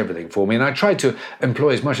changed everything for me. And I tried to employ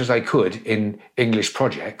as much as I could in English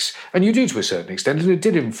projects. And you do to a certain extent. And it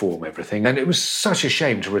did inform everything. And it was such a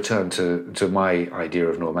shame to return to my idea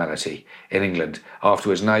of normality in England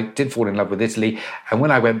afterwards. And I did fall in love with Italy. And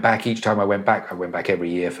when I went back, each time I went back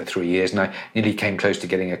every year for 3 years. And I nearly came close to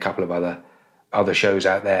getting a couple of other shows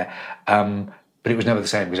out there. But it was never the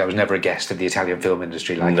same because I was never a guest of the Italian film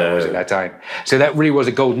industry like I was at that time. So that really was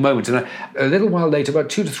a golden moment. And a little while later, about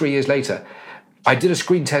 2 to 3 years later, I did a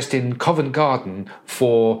screen test in Covent Garden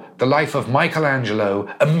for The Life of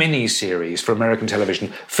Michelangelo, a mini-series for American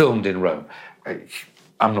television filmed in Rome.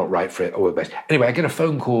 I'm not right for it, or the best. Anyway, I get a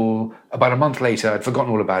phone call about a month later. I'd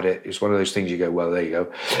forgotten all about it. It's one of those things you go, well, there you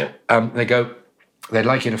go. Yeah. They go, they'd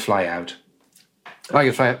like you to fly out.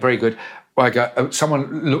 Very good. Well, I got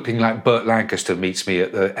someone looking like Burt Lancaster meets me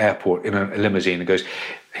at the airport in a limousine and goes,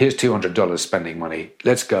 "Here's $200 spending money.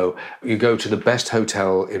 Let's go." You go to the best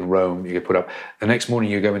hotel in Rome. You get put up. The next morning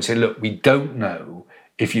you go and say, "Look, we don't know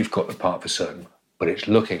if you've got the part for certain, but it's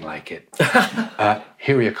looking like it.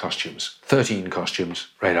 Here are your costumes. 13 costumes,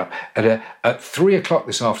 right up. And at 3 o'clock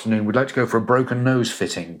this afternoon, we'd like to go for a broken nose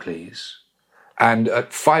fitting, please. And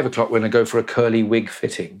at 5 o'clock, we're going to go for a curly wig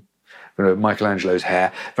fitting. Michelangelo's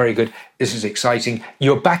hair. Very good. This is exciting.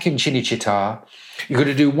 You're back in Cinecittà. You've got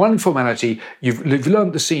to do one formality. You've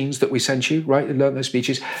learned the scenes that we sent you, right? You've learned those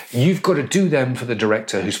speeches. You've got to do them for the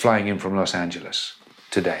director who's flying in from Los Angeles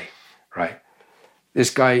today, right?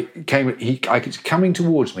 This guy coming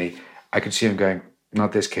towards me. I could see him going,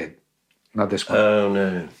 "Not this kid. Not this one." Oh,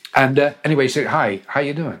 no. And anyway, he said, "Hi, how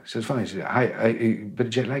you doing?" I said, "Fine." He said, "Hi, bit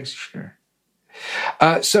of jet lag?" Sure.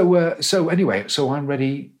 So anyway, I'm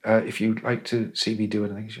ready. If you'd like to see me do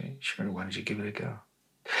anything, sure, why don't you give it a go?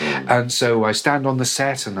 And so I stand on the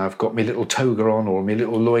set and I've got my little toga on or my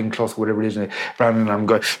little loincloth, whatever it is, and I'm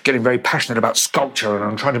getting very passionate about sculpture and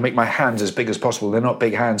I'm trying to make my hands as big as possible. They're not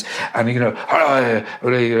big hands. And,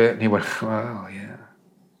 and he went,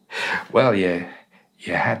 "Well, yeah,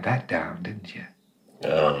 you had that down, didn't you?"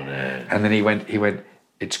 Oh, no. And then he went,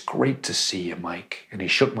 "It's great to see you, Mike." And he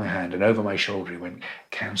shook my hand, and over my shoulder he went,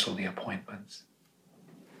 "Cancel the appointments."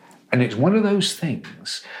 And it's one of those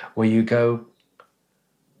things where you go,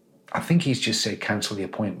 I think he's just said cancel the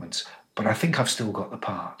appointments, but I think I've still got the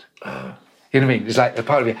part. You know what I mean? It's like the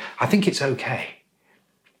part of you, I think it's okay.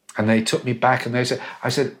 And they took me back and I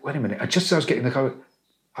said, wait a minute, just as I was getting the car,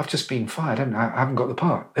 I've just been fired, haven't I? I haven't got the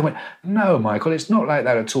part. They went, "No, Michael, it's not like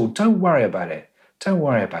that at all. Don't worry about it. Don't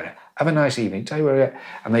worry about it. Have a nice evening. Don't worry about it."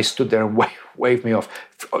 And they stood there and waved me off,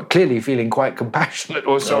 clearly feeling quite compassionate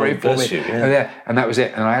or sorry for me. And that was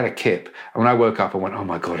it. And I had a kip. And when I woke up, I went, "Oh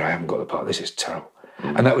my God, I haven't got the part. This is terrible."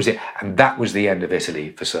 And that was it. And that was the end of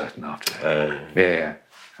Italy for certain after that. Yeah.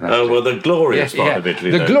 Oh, well, the glorious part of Italy.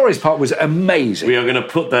 The glorious part was amazing. We are going to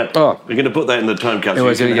put that. We're going to put that in the time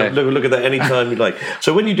capsule. You can look at that any time you like.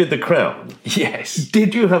 So when you did The Crown, yes,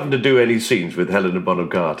 did you happen to do any scenes with Helena Bonham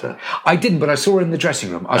Carter? I didn't, but I saw her in the dressing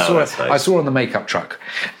room. I saw her on the makeup truck,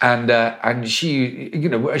 and she,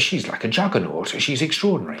 she's like a juggernaut. She's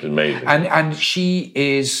extraordinary. It's amazing. And she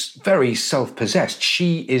is very self-possessed.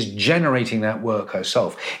 She is generating that work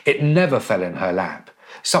herself. It never fell in her lap.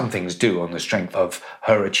 Some things do on the strength of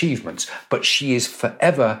her achievements, but she is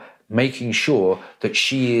forever making sure that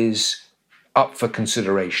she is up for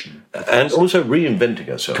consideration. And also reinventing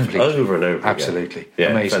herself over and over Absolutely. again.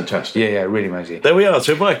 Yeah, amazing. Fantastic. Yeah, really amazing. There we are.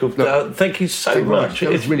 So, Michael, thank you so much. It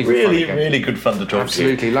was really good fun to talk to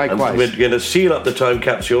you. Absolutely, likewise. And we're going to seal up the time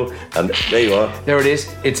capsule, and there you are. There it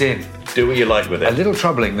is. It's in. Do what you like with it. A little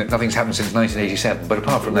troubling that nothing's happened since 1987, but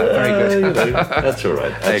apart from that, very good. That's all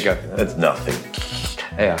right. There you go. That's nothing.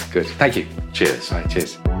 Yeah, good. Thank you. Cheers. Right,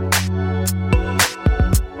 cheers.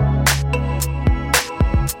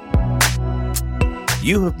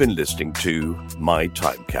 You have been listening to My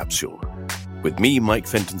Time Capsule with me, Mike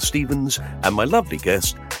Fenton-Stevens, and my lovely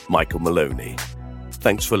guest, Michael Maloney.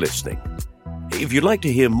 Thanks for listening. If you'd like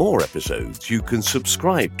to hear more episodes, you can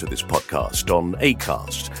subscribe to this podcast on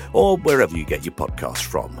Acast or wherever you get your podcasts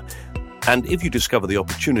from. And if you discover the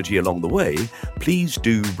opportunity along the way, please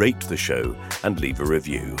do rate the show and leave a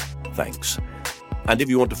review. Thanks. And if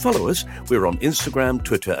you want to follow us, we're on Instagram,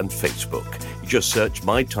 Twitter and Facebook. You just search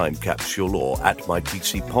My Time Capsule or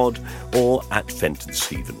 @MyTCPod or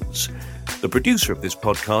 @FentonStevens. The producer of this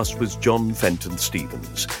podcast was John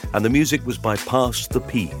Fenton-Stevens, and the music was by Past the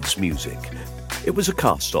Peas Music. It was a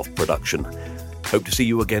cast-off production. Hope to see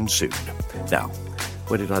you again soon. Now,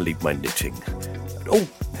 where did I leave my knitting? Oh,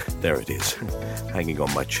 there it is, hanging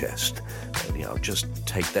on my chest. Only I'll just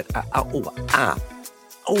take that.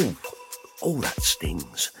 Oh, that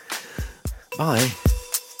stings. Bye.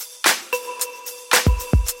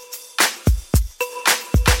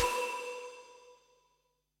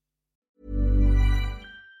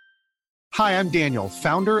 Hi, I'm Daniel,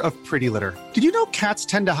 founder of Pretty Litter. Did you know cats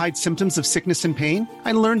tend to hide symptoms of sickness and pain?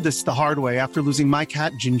 I learned this the hard way after losing my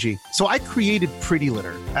cat, Gingy. So I created Pretty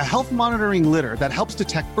Litter, a health monitoring litter that helps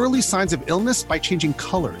detect early signs of illness by changing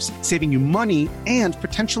colors, saving you money and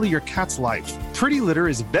potentially your cat's life. Pretty Litter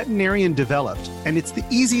is veterinarian developed, and it's the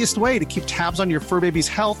easiest way to keep tabs on your fur baby's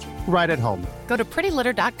health right at home. Go to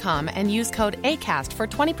prettylitter.com and use code ACAST for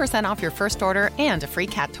 20% off your first order and a free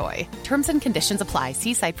cat toy. Terms and conditions apply.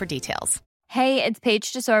 See site for details. Hey, it's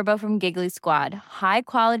Paige DeSorbo from Giggly Squad. High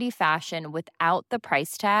quality fashion without the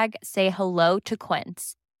price tag. Say hello to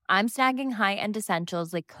Quince. I'm snagging high-end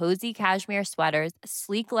essentials like cozy cashmere sweaters,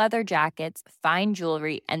 sleek leather jackets, fine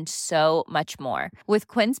jewelry, and so much more. With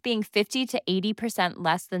Quince being 50 to 80%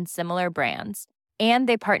 less than similar brands. And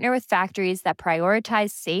they partner with factories that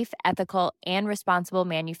prioritize safe, ethical, and responsible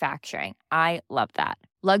manufacturing. I love that.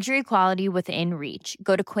 Luxury quality within reach.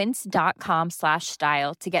 Go to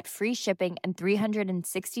quince.com/style to get free shipping and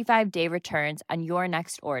 365-day returns on your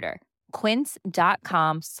next order.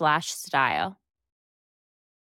 Quince.com/style.